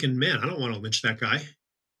mob thinking, man, I don't want to lynch that guy.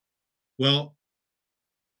 Well,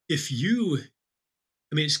 it's going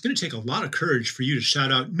to take a lot of courage for you to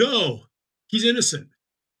shout out, no, he's innocent.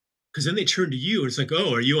 Because then they turn to you and it's like,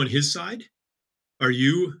 oh, are you on his side? Are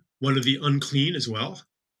you one of the unclean as well?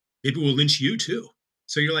 Maybe we'll lynch you too.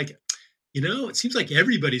 So you're like, you know, it seems like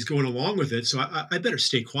everybody's going along with it, so I better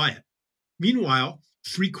stay quiet. Meanwhile,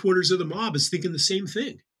 3/4 of the mob is thinking the same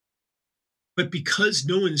thing. But because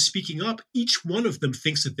no one is speaking up, each one of them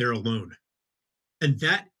thinks that they're alone. And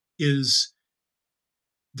that is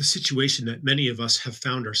the situation that many of us have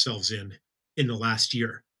found ourselves in the last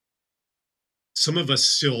year. Some of us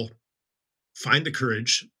still find the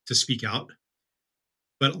courage to speak out,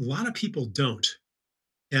 but a lot of people don't.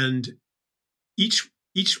 And each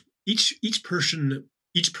person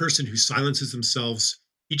who silences themselves,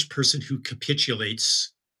 each person who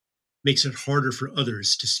capitulates, makes it harder for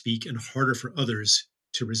others to speak and harder for others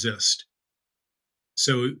to resist.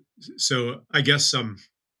 So I guess I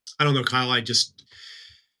don't know, Kyle. I think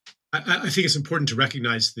it's important to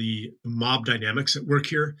recognize the mob dynamics at work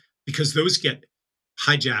here, because those get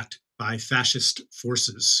hijacked by fascist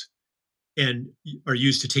forces and are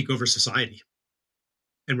used to take over society.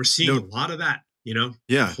 And we're seeing a lot of that, you know?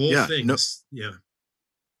 Yeah. The whole thing. Yeah.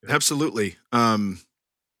 Absolutely.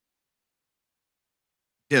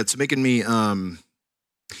 It's making me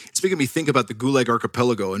think about the Gulag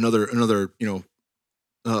Archipelago, another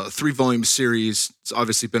 3-volume series. It's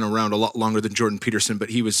obviously been around a lot longer than Jordan Peterson, but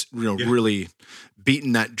he was really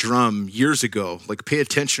beating that drum years ago. Like, pay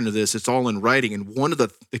attention to this. It's all in writing. And one of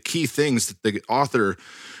the key things that the author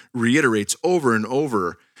reiterates over and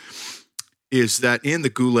over is that in the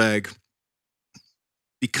Gulag,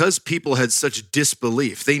 because people had such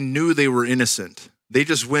disbelief, they knew they were innocent. They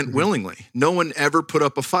just went willingly. No one ever put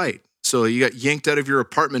up a fight. So you got yanked out of your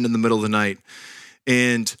apartment in the middle of the night,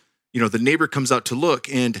 and the neighbor comes out to look,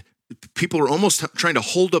 and people are almost trying to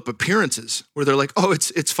hold up appearances where they're like, oh,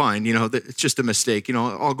 it's fine. It's just a mistake.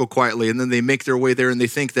 I'll go quietly. And then they make their way there and they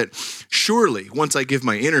think that surely once I give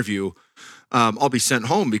my interview, I'll be sent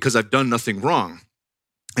home because I've done nothing wrong.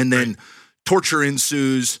 And then torture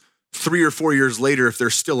ensues. 3 or 4 years later, if they're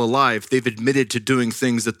still alive, they've admitted to doing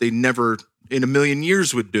things that they never in a million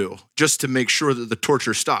years would do just to make sure that the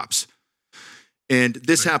torture stops. And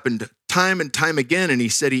this happened time and time again. And he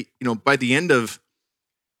said by the end of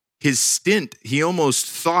his stint, he almost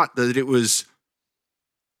thought that it was,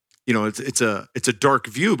 it's a dark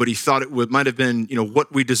view, but he thought it might have been,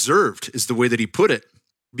 what we deserved is the way that he put it,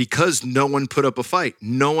 because no one put up a fight.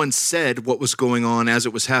 No one said what was going on as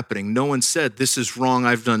it was happening. No one said, this is wrong,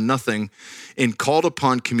 I've done nothing, and called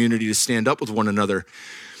upon community to stand up with one another.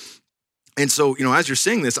 And so, as you're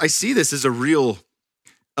saying this, I see this as a real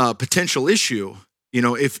potential issue,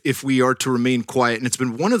 if we are to remain quiet. And it's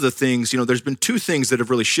been one of the things, there's been two things that have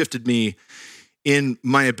really shifted me in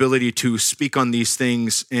my ability to speak on these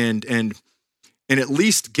things and at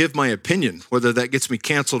least give my opinion. Whether that gets me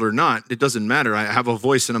canceled or not, it doesn't matter. I have a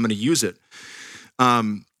voice and I'm going to use it.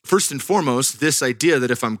 First and foremost, this idea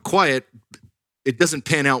that if I'm quiet, it doesn't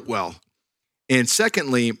pan out well. And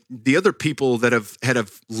secondly, the other people that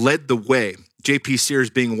have led the way, J.P. Sears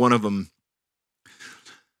being one of them,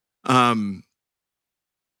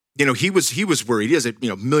 he was worried. He has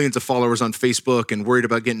millions of followers on Facebook and worried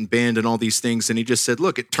about getting banned and all these things. And he just said,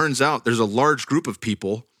 look, it turns out there's a large group of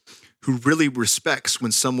people who really respects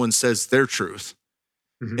when someone says their truth.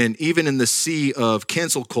 Mm-hmm. And even in the sea of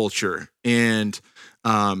cancel culture and,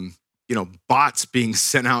 bots being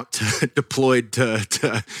sent out deployed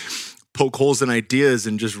to poke holes in ideas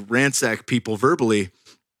and just ransack people verbally,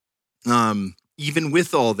 even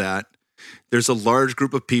with all that, there's a large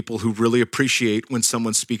group of people who really appreciate when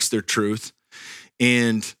someone speaks their truth.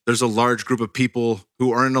 And there's a large group of people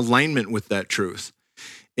who are in alignment with that truth.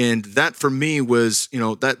 And that for me was,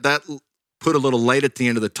 that put a little light at the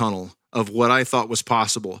end of the tunnel of what I thought was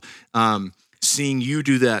possible. Seeing you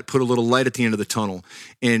do that put a little light at the end of the tunnel.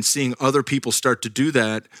 And seeing other people start to do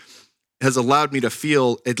that has allowed me to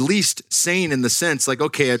feel at least sane in the sense like,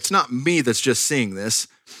 okay, it's not me that's just seeing this,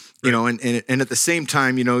 and at the same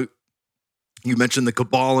time, you mentioned the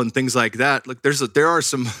cabal and things like that. Like there are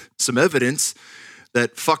some evidence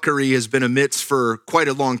that fuckery has been amidst for quite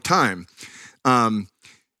a long time.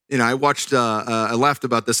 I watched, I laughed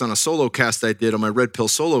about this on a solo cast I did on my Red Pill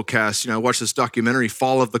solo cast. I watched this documentary,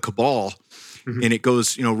 Fall of the Cabal, mm-hmm. and it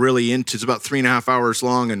goes, really into, it's about 3.5 hours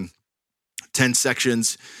long and 10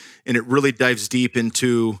 sections. And it really dives deep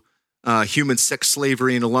into human sex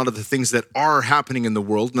slavery and a lot of the things that are happening in the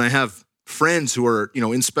world. And I have friends who are,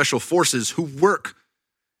 in special forces who work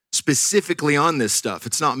specifically on this stuff.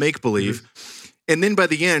 It's not make-believe. Mm-hmm. And then by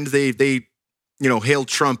the end, they hailed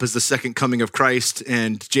Trump as the second coming of Christ,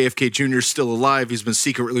 and JFK Jr. is still alive. He's been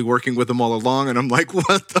secretly working with him all along. And I'm like,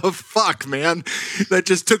 what the fuck, man? That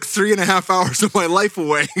just took 3.5 hours of my life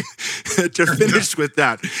away to finish with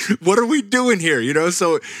that. What are we doing here?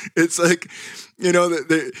 So it's like,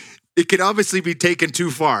 it can obviously be taken too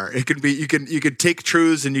far. It can be, you can take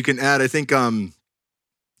truths and you can add, I think,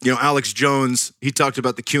 Alex Jones, he talked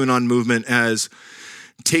about the QAnon movement as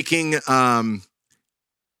taking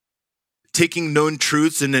known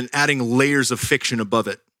truths and then adding layers of fiction above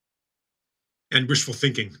it. And wishful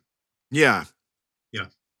thinking. Yeah. Yeah.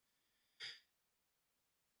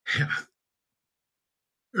 Yeah.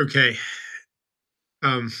 Okay.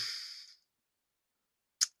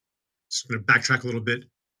 Just going to backtrack a little bit.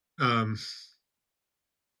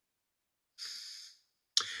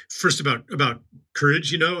 First about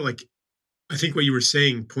courage, I think what you were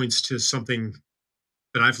saying points to something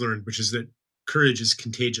that I've learned, which is that courage is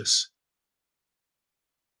contagious.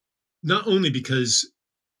 Not only because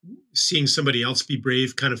seeing somebody else be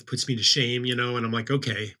brave kind of puts me to shame, and I'm like,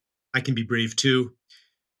 okay, I can be brave too.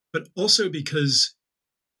 But also because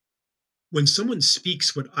when someone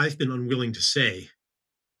speaks what I've been unwilling to say,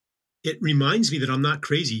 it reminds me that I'm not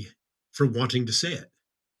crazy for wanting to say it.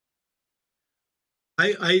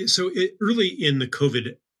 Early in the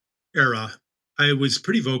COVID era, I was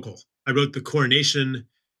pretty vocal. I wrote The Coronation,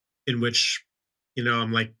 in which,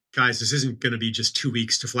 I'm like, guys, this isn't going to be just 2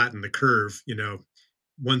 weeks to flatten the curve.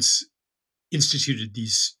 Once instituted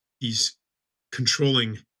these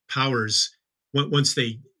controlling powers, once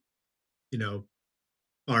they,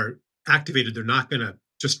 are activated, they're not going to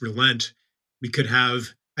just relent. We could have,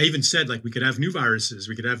 I even said, we could have new viruses,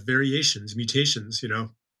 we could have variations, mutations,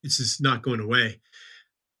 it's just not going away.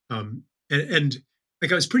 And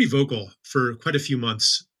I was pretty vocal for quite a few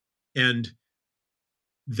months. And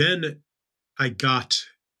then I got,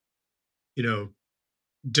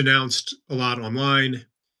 denounced a lot online,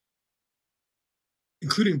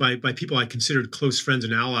 including by people I considered close friends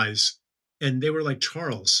and allies. And they were like,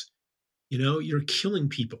 Charles, you're killing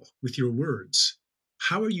people with your words.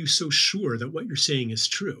 How are you so sure that what you're saying is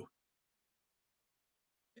true?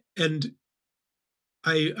 And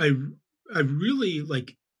I really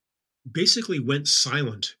basically went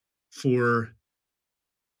silent for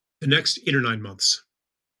the next 8 or 9 months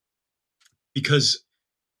because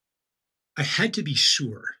I had to be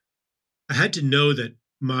sure. I had to know that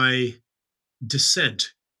my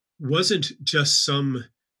dissent wasn't just some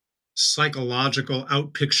psychological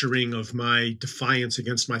outpicturing of my defiance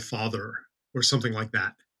against my father or something like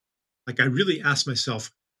that. Like, I really asked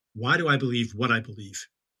myself, why do I believe what I believe?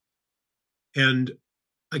 And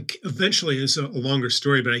eventually, it's a longer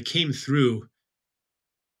story, but I came through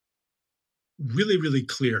really, really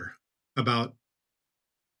clear about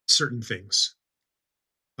certain things,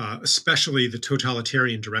 especially the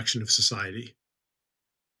totalitarian direction of society.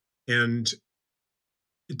 And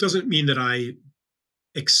it doesn't mean that I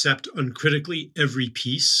accept uncritically every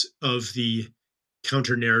piece of the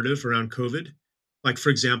counter narrative around COVID. Like, for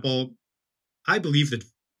example, I believe that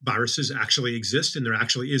viruses actually exist and there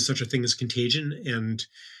actually is such a thing as contagion. And,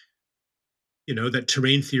 that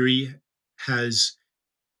terrain theory is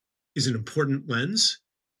an important lens,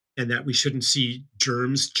 and that we shouldn't see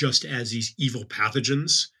germs just as these evil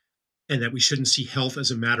pathogens, and that we shouldn't see health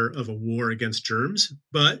as a matter of a war against germs.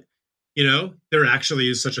 But, there actually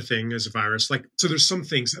is such a thing as a virus. So there's some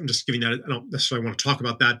things, I'm just giving that, I don't necessarily want to talk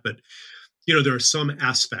about that, but, there are some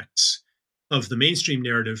aspects of the mainstream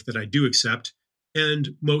narrative that I do accept and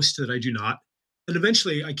most that I do not. And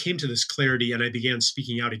eventually I came to this clarity and I began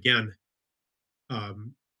speaking out again.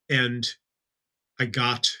 And I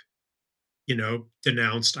got,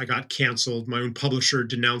 denounced. I got canceled. My own publisher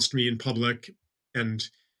denounced me in public, and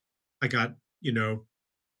I got,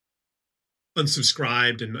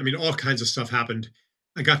 unsubscribed. And I mean, all kinds of stuff happened.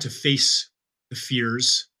 I got to face the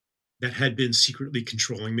fears that had been secretly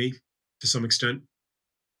controlling me to some extent.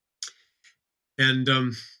 And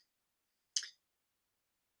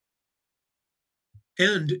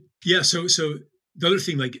yeah, so the other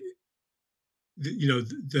thing,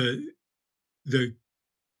 the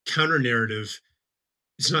counter narrative,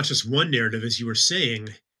 it's not just one narrative, as you were saying.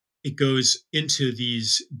 It goes into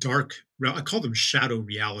these dark, I call them shadow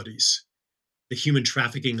realities. The human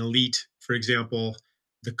trafficking elite, for example,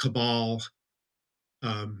 the cabal.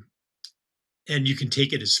 And you can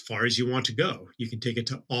take it as far as you want to go. You can take it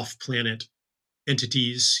to off-planet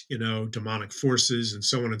entities, demonic forces, and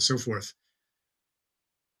so on and so forth.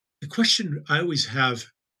 The question I always have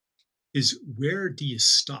is, where do you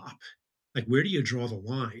stop? Like, where do you draw the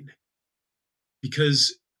line?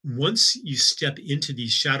 Because once you step into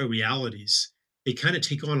these shadow realities, they kind of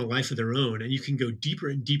take on a life of their own, and you can go deeper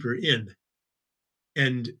and deeper in.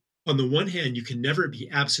 And on the one hand, you can never be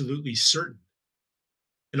absolutely certain.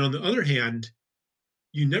 And on the other hand,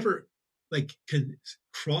 you never can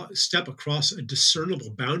step across a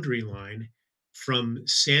discernible boundary line from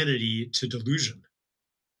sanity to delusion.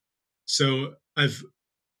 So I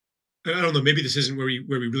don't know, maybe this isn't where we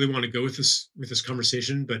really want to go with this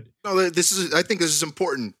conversation, but no, I think this is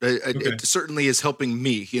important. Okay. It certainly is helping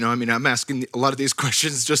me. I mean, I'm asking a lot of these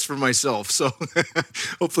questions just for myself, so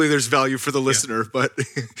hopefully there's value for the listener. But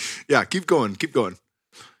yeah, keep going.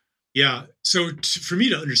 Yeah. So for me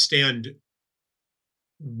to understand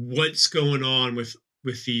what's going on with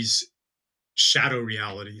these shadow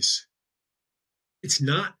realities, it's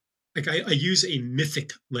not like I use a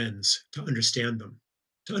mythic lens to understand them.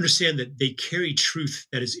 To understand that they carry truth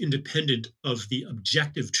that is independent of the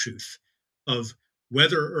objective truth of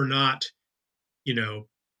whether or not,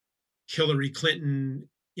 Hillary Clinton,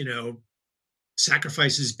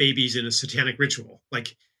 sacrifices babies in a satanic ritual.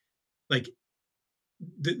 Like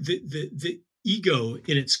the ego,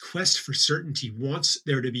 in its quest for certainty, wants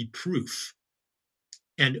there to be proof.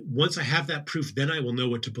 And once I have that proof, then I will know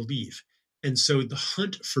what to believe. And so the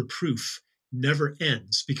hunt for proof never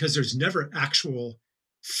ends, because there's never actual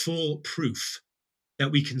full proof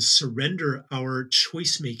that we can surrender our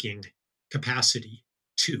choice-making capacity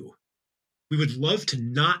to. We would love to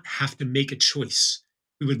not have to make a choice.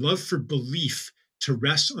 We would love for belief to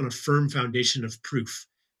rest on a firm foundation of proof.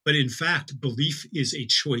 But in fact, belief is a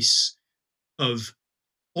choice of,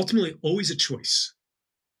 ultimately always a choice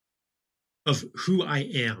of who I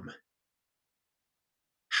am,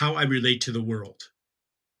 how I relate to the world.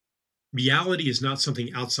 Reality is not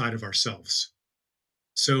something outside of ourselves.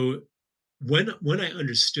 So when I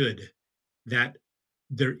understood that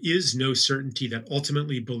there is no certainty, that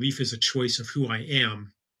ultimately belief is a choice of who I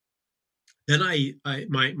am, then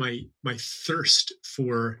my thirst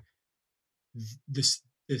for this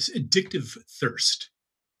addictive thirst,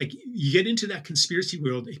 like you get into that conspiracy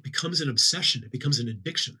world, it becomes an obsession, it becomes an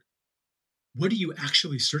addiction. What are you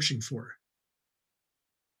actually searching for?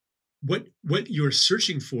 What you're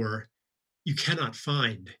searching for, you cannot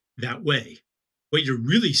find that way. What you're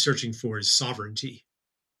really searching for is sovereignty,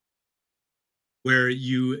 where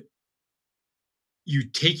you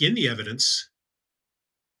take in the evidence,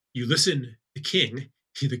 you listen. The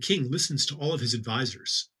king listens to all of his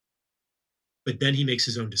advisors, but then he makes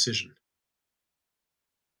his own decision.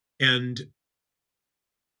 And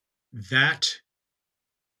that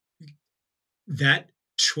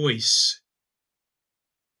choice,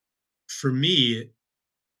 for me,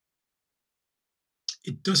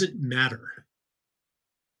 it doesn't matter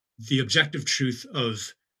the objective truth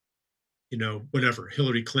of, whatever,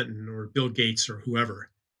 Hillary Clinton or Bill Gates or whoever.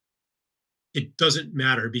 It doesn't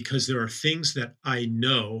matter, because there are things that I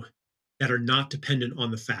know that are not dependent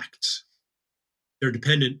on the facts. They're not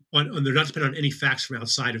dependent on any facts from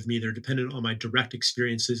outside of me. They're dependent on my direct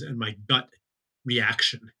experiences and my gut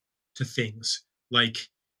reaction to things. Like,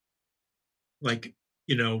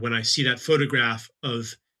 when I see that photograph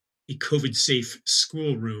of a COVID-safe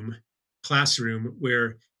classroom,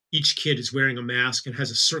 where each kid is wearing a mask and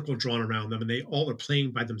has a circle drawn around them, and they all are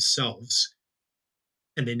playing by themselves,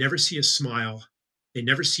 and they never see a smile, they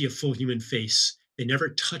never see a full human face, they never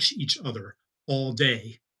touch each other all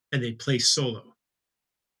day, and they play solo.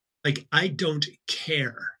 Like, I don't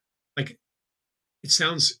care. Like, it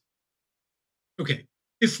sounds okay.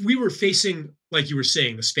 If we were facing, like you were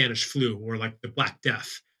saying, the Spanish flu or like the Black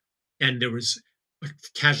Death, and there was a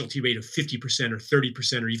casualty rate of 50% or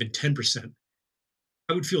 30% or even 10%,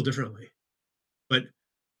 I would feel differently. But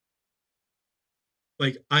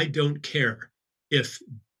like, I don't care if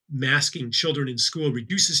masking children in school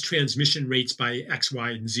reduces transmission rates by X, Y,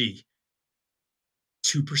 and Z.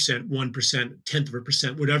 2%, 1%, tenth of a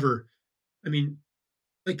percent, whatever. I mean,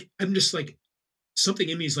 like, I'm just like, something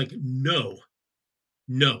in me is like, no.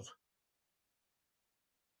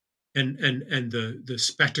 And the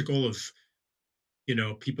spectacle of,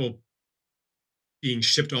 people being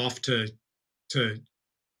shipped off to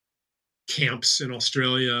camps in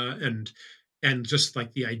Australia, and just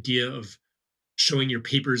like the idea of showing your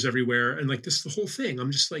papers everywhere, and like this, the whole thing,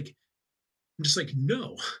 I'm just like,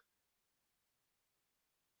 no.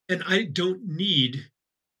 And I don't need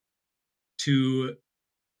to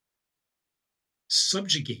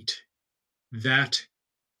subjugate that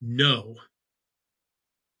no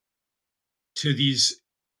to these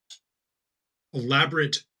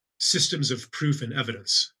elaborate systems of proof and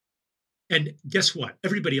evidence. And guess what?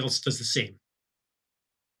 Everybody else does the same.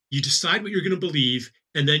 You decide what you're going to believe,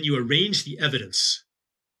 and then you arrange the evidence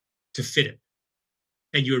to fit it.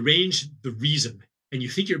 And you arrange the reason, and you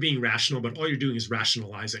think you're being rational, but all you're doing is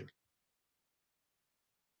rationalizing.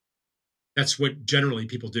 That's what generally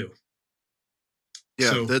people do.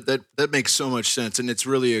 Yeah, so, that makes so much sense, and it's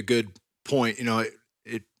really a good point.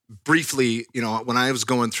 It briefly, when I was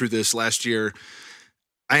going through this last year,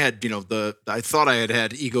 I had, I thought I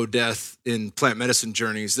had ego death in plant medicine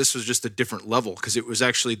journeys. This was just a different level, because it was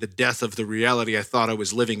actually the death of the reality I thought I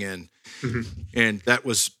was living in. Mm-hmm. And that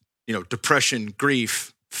was, depression,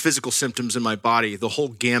 grief, physical symptoms in my body, the whole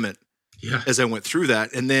gamut as I went through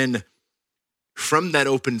that. And then from that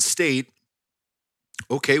open state,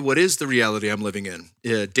 okay, what is the reality I'm living in?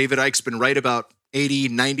 David Icke's been right about 80,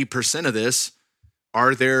 90% of this.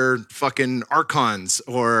 Are there fucking archons,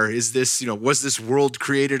 or is this, was this world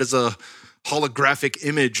created as a holographic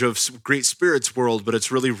image of great spirits world, but it's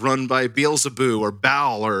really run by Beelzebub or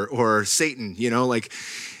Baal or Satan, like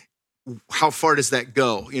how far does that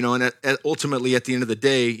go? And ultimately at the end of the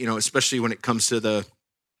day, especially when it comes to the,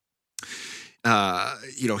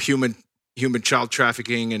 human child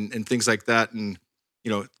trafficking and things like that. And,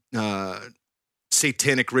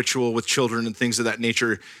 satanic ritual with children and things of that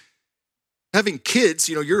nature. Having kids,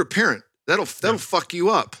 you're a parent. That'll fuck you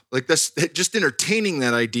up. Like that's just entertaining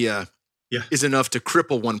that idea is enough to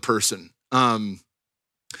cripple one person. And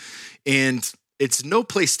it's no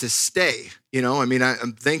place to stay.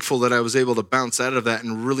 I'm thankful that I was able to bounce out of that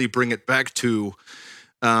and really bring it back to,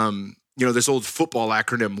 this old football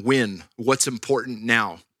acronym, WIN. What's important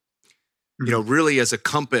now? Really as a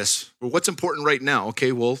compass. Well, what's important right now?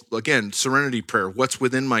 Okay, well, again, serenity prayer. What's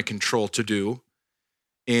within my control to do?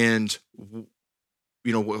 And,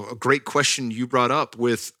 a great question you brought up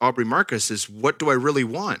with Aubrey Marcus is, what do I really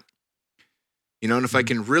want? And if I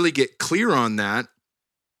can really get clear on that,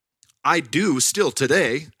 I do still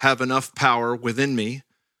today have enough power within me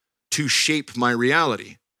to shape my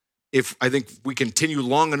reality. if I think we continue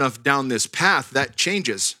long enough down this path, that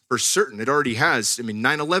changes for certain. It already has. I mean,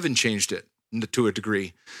 9/11 changed it to a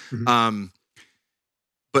degree. Mm-hmm.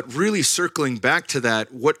 But really circling back to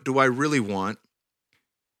that, what do I really want?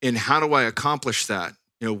 And how do I accomplish that?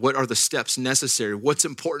 What are the steps necessary? What's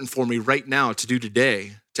important for me right now to do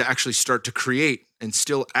today to actually start to create and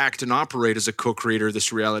still act and operate as a co-creator of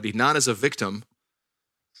this reality, not as a victim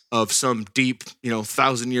of some deep,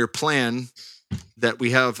 1,000-year plan that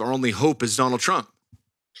we have. Our only hope is Donald Trump.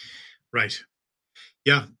 Right.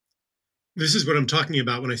 Yeah. This is what I'm talking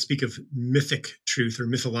about when I speak of mythic truth or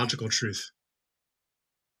mythological truth.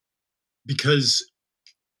 Because,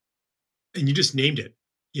 and you just named it,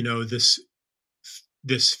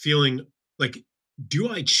 this feeling like, do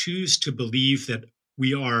I choose to believe that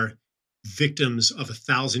we are victims of a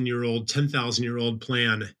 1,000-year-old, 10,000-year-old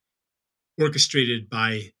plan orchestrated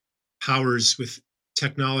by powers with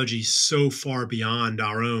technology so far beyond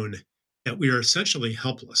our own that we are essentially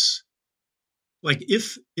helpless? Like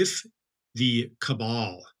if the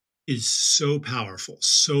cabal is so powerful,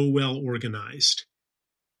 so well organized,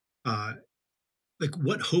 like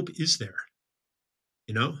what hope is there?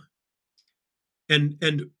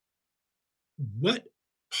 And what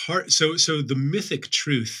part? So the mythic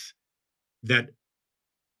truth that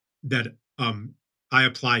I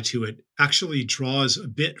apply to it actually draws a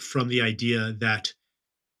bit from the idea that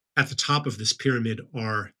at the top of this pyramid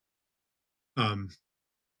are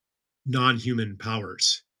non-human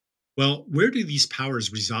powers. Well, where do these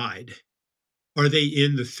powers reside? Are they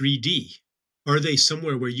in the 3D? Are they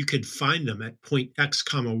somewhere where you could find them at point X,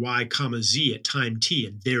 comma, Y, comma, Z at time T,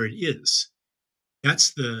 and there it is?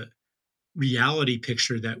 That's the reality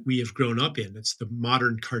picture that we have grown up in. It's the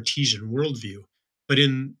modern Cartesian worldview. But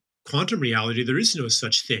in quantum reality, there is no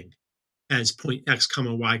such thing as point X,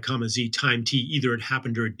 comma, Y, comma, Z, time T. Either it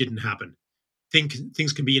happened or it didn't happen.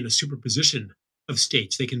 Things can be in a superposition of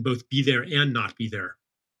states. They can both be there and not be there.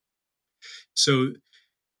 So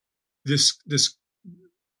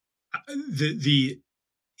the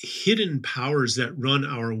hidden powers that run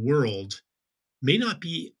our world may not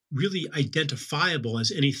be really identifiable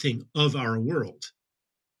as anything of our world.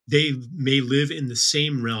 They may live in the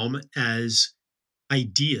same realm as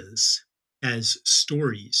ideas, as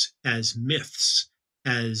stories, as myths,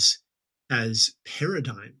 as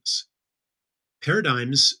paradigms.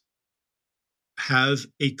 Paradigms have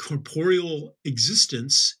a corporeal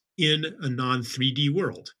existence in a non-3D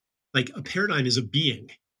world. Like a paradigm is a being.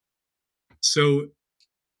 So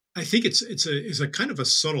I think it's a kind of a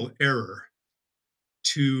subtle error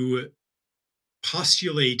to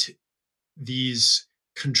postulate these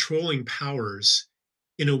controlling powers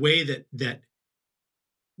in a way that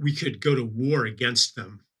we could go to war against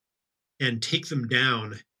them and take them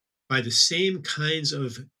down by the same kinds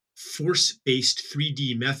of force-based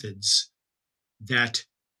 3D methods that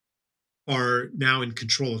are now in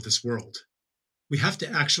control of this world. We have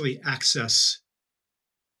to actually access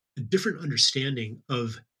a different understanding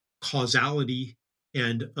of causality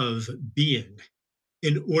and of being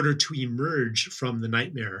in order to emerge from the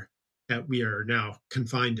nightmare that we are now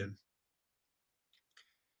confined in.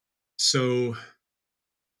 So,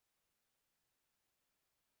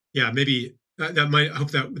 yeah, maybe that might. I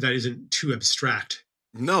hope that isn't too abstract.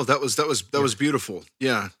 No, that was beautiful.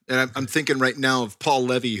 Yeah, and I'm thinking right now of Paul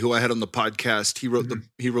Levy, who I had on the podcast. He wrote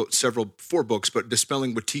he wrote 4 books, but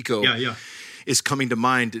Dispelling Wetiko is coming to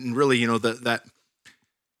mind, and really, that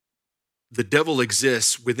the devil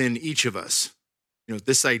exists within each of us.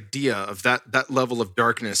 This idea of that level of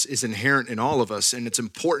darkness is inherent in all of us, and it's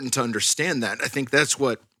important to understand that. I think that's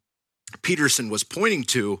what Peterson was pointing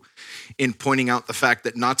to in pointing out the fact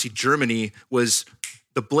that Nazi Germany was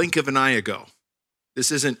the blink of an eye ago.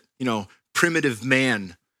 This isn't, primitive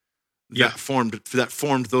man that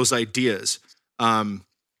formed those ideas. And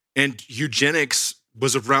eugenics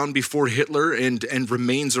was around before Hitler and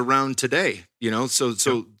remains around today.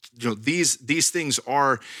 These things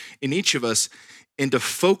are in each of us. And to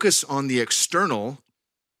focus on the external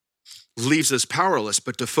leaves us powerless,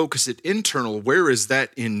 but to focus it internal, where is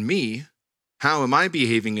that in me? How am I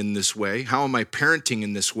behaving in this way? How am I parenting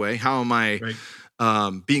in this way? How am I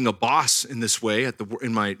being a boss in this way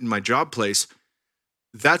in my job place?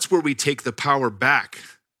 That's where we take the power back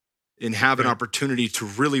and have an opportunity to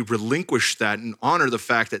really relinquish that and honor the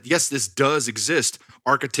fact that, yes, this does exist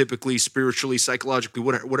archetypically, spiritually, psychologically,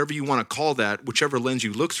 whatever you want to call that, whichever lens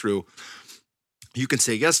you look through. You can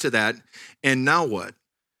say yes to that, and now what?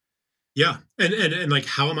 Yeah, and like,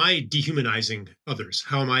 how am I dehumanizing others?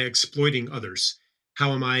 How am I exploiting others?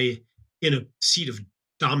 How am I in a seat of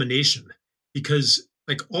domination? Because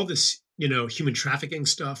like all this, human trafficking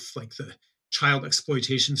stuff, like the child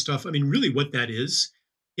exploitation stuff. I mean, really what that is,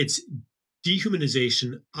 it's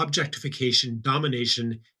dehumanization, objectification,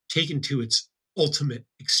 domination taken to its ultimate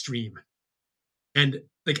extreme. And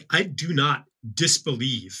like, I do not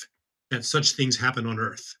disbelieve that such things happen on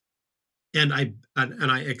Earth. And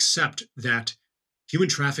I accept that human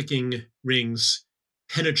trafficking rings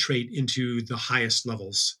penetrate into the highest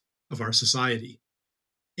levels of our society.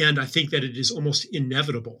 And I think that it is almost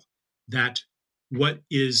inevitable that what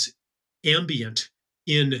is ambient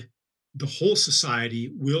in the whole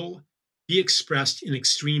society will be expressed in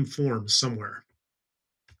extreme forms somewhere.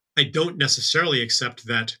 I don't necessarily accept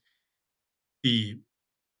that the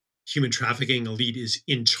human trafficking elite is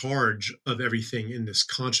in charge of everything in this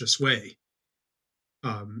conscious way,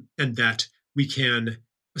 and that we can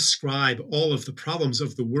ascribe all of the problems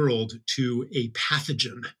of the world to a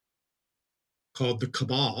pathogen called the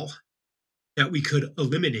cabal that we could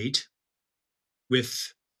eliminate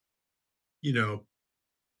with,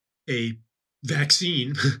 a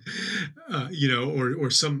vaccine, or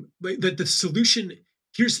some, like, that the solution.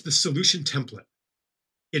 Here's the solution template.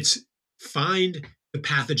 It's find the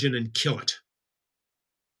pathogen and kill it.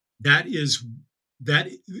 That is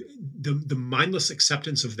the mindless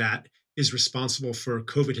acceptance of that is responsible for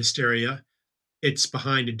COVID hysteria. It's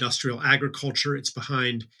behind industrial agriculture. It's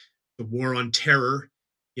behind the war on terror.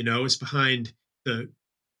 It's behind the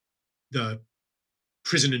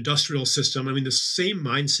prison industrial system. I mean, the same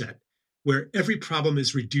mindset where every problem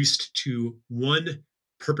is reduced to one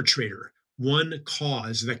perpetrator, one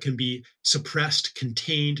cause that can be suppressed,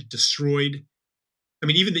 contained, destroyed. I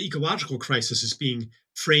mean, even the ecological crisis is being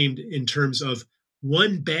framed in terms of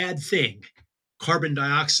one bad thing, carbon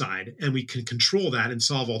dioxide, and we can control that and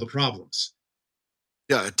solve all the problems.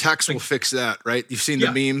 Yeah, a tax will fix that, right? You've seen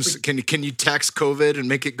the memes. Can you tax COVID and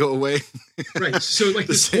make it go away? Right. So like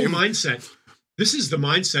this whole mindset, this is the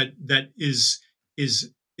mindset that is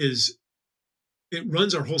it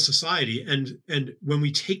runs our whole society. And when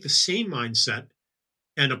we take the same mindset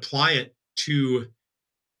and apply it to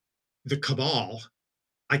the cabal,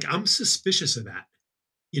 like, I'm suspicious of that,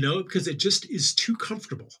 because it just is too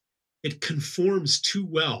comfortable. It conforms too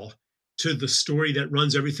well to the story that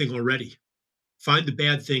runs everything already. Find the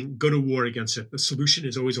bad thing, go to war against it. The solution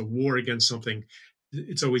is always a war against something.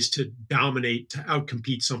 It's always to dominate, to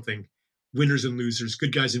outcompete something, winners and losers,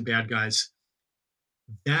 good guys and bad guys.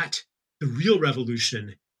 That, the real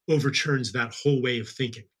revolution, overturns that whole way of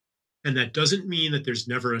thinking. And that doesn't mean that there's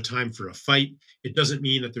never a time for a fight. It doesn't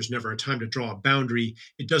mean that there's never a time to draw a boundary.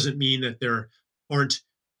 It doesn't mean that there aren't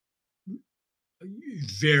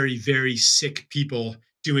very, very sick people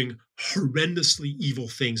doing horrendously evil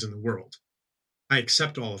things in the world. I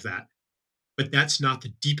accept all of that. But that's not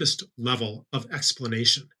the deepest level of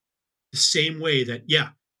explanation. The same way that,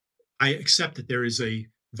 I accept that there is a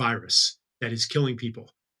virus that is killing people,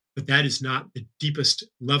 but that is not the deepest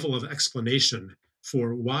level of explanation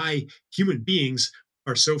for why human beings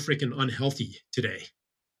are so freaking unhealthy today.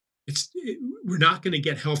 We're not going to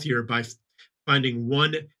get healthier by finding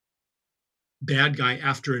one bad guy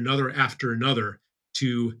after another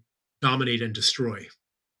to dominate and destroy.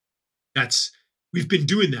 We've been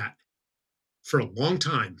doing that for a long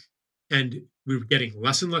time, and we're getting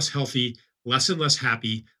less and less healthy, less and less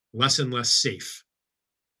happy, less and less safe.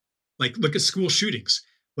 Like, look at school shootings.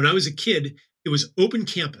 When I was a kid, it was open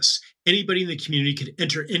campus. Anybody in the community could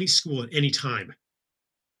enter any school at any time.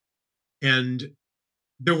 And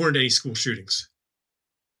there weren't any school shootings.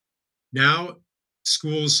 Now,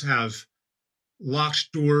 schools have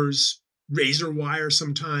locked doors, razor wire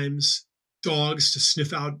sometimes, dogs to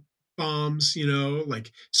sniff out bombs,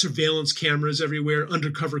 like surveillance cameras everywhere,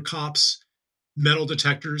 undercover cops, metal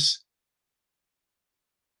detectors.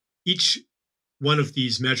 Each one of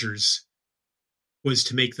these measures was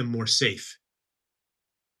to make them more safe.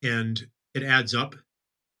 And it adds up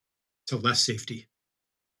to less safety,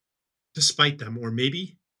 despite them, or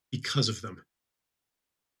maybe because of them.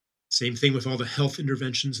 Same thing with all the health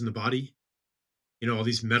interventions in the body. All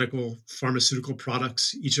these medical, pharmaceutical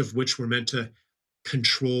products, each of which were meant to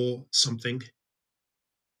control something.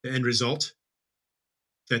 The end result,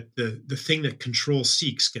 that the thing that control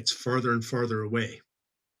seeks gets farther and farther away.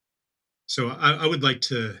 So I would like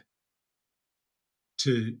to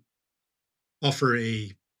offer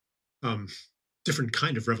a different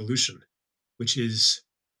kind of revolution, which is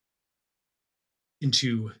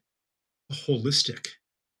into a holistic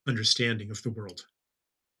understanding of the world,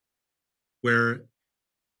 where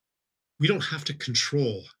we don't have to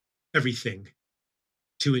control everything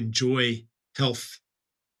to enjoy health,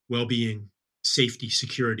 well-being, safety,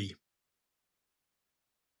 security.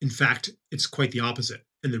 In fact, it's quite the opposite.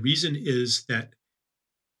 And the reason is that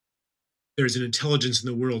there's an intelligence in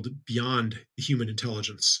the world beyond the human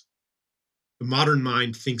intelligence. The modern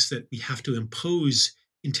mind thinks that we have to impose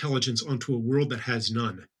intelligence onto a world that has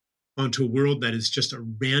none, onto a world that is just a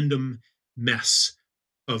random mess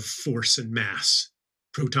of force and mass,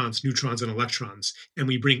 protons, neutrons, and electrons, and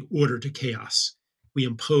we bring order to chaos. We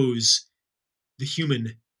impose the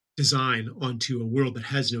human design onto a world that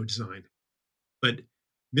has no design. But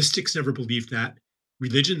mystics never believed that.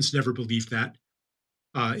 Religions never believed that.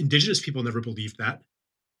 Indigenous people never believed that.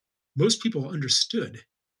 Most people understood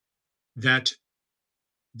that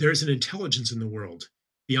there's an intelligence in the world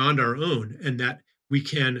beyond our own, and that we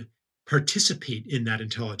can participate in that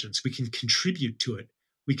intelligence. We can contribute to it.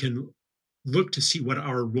 We can look to see what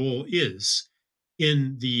our role is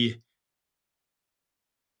in the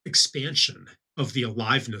expansion of the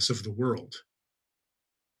aliveness of the world.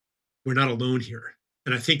 We're not alone here.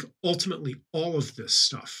 And I think ultimately all of this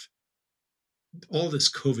stuff, all this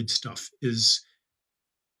COVID stuff is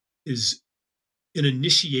an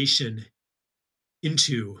initiation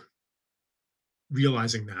into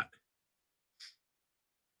realizing that.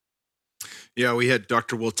 Yeah, we had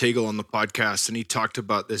Dr. Will Tagle on the podcast, and he talked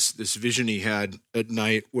about this vision he had at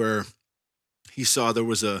night where he saw there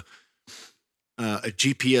was a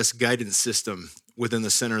GPS guidance system within the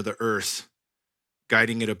center of the earth,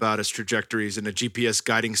 guiding it about its trajectories, and a GPS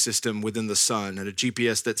guiding system within the sun, and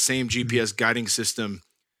that same GPS guiding system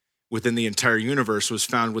within the entire universe was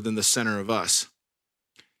found within the center of us.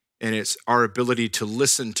 And it's our ability to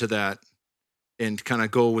listen to that and kind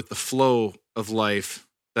of go with the flow of life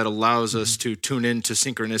that allows us to tune into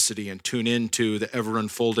synchronicity and tune into the ever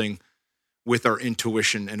unfolding with our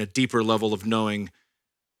intuition and a deeper level of knowing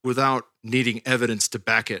without needing evidence to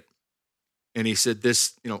back it. And he said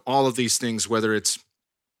this, all of these things, whether it's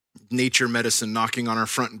nature medicine knocking on our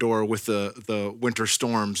front door with the winter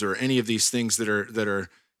storms, or any of these things that are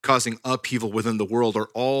causing upheaval within the world, are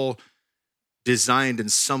all designed in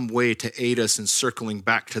some way to aid us in circling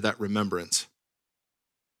back to that remembrance.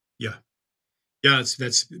 Yeah,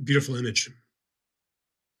 that's a beautiful image.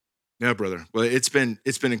 Yeah, brother. Well, it's been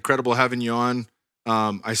incredible having you on.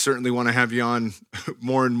 I certainly want to have you on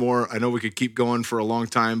more and more. I know we could keep going for a long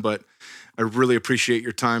time, but I really appreciate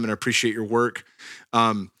your time and I appreciate your work.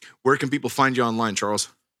 Where can people find you online, Charles?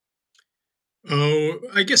 Oh,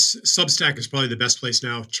 I guess Substack is probably the best place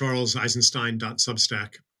now.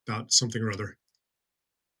 charleseisenstein.substack.something or other.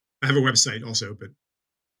 I have a website also, but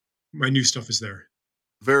my new stuff is there.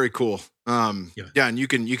 Very cool. And you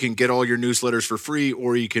can get all your newsletters for free,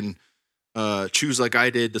 or you can choose, like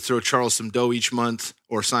I did, to throw Charles some dough each month,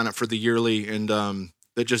 or sign up for the yearly, and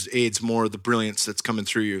that just aids more of the brilliance that's coming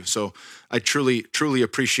through you. So I truly, truly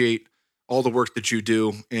appreciate all the work that you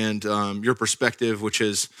do, and your perspective, which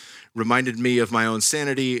has reminded me of my own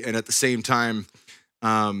sanity, and at the same time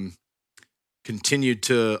continued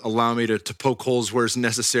to allow me to poke holes where it's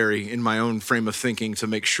necessary in my own frame of thinking to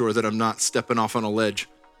make sure that I'm not stepping off on a ledge.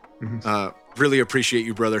 Really appreciate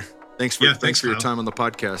you, brother. Thanks for your time on the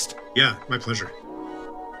podcast. Yeah, my pleasure.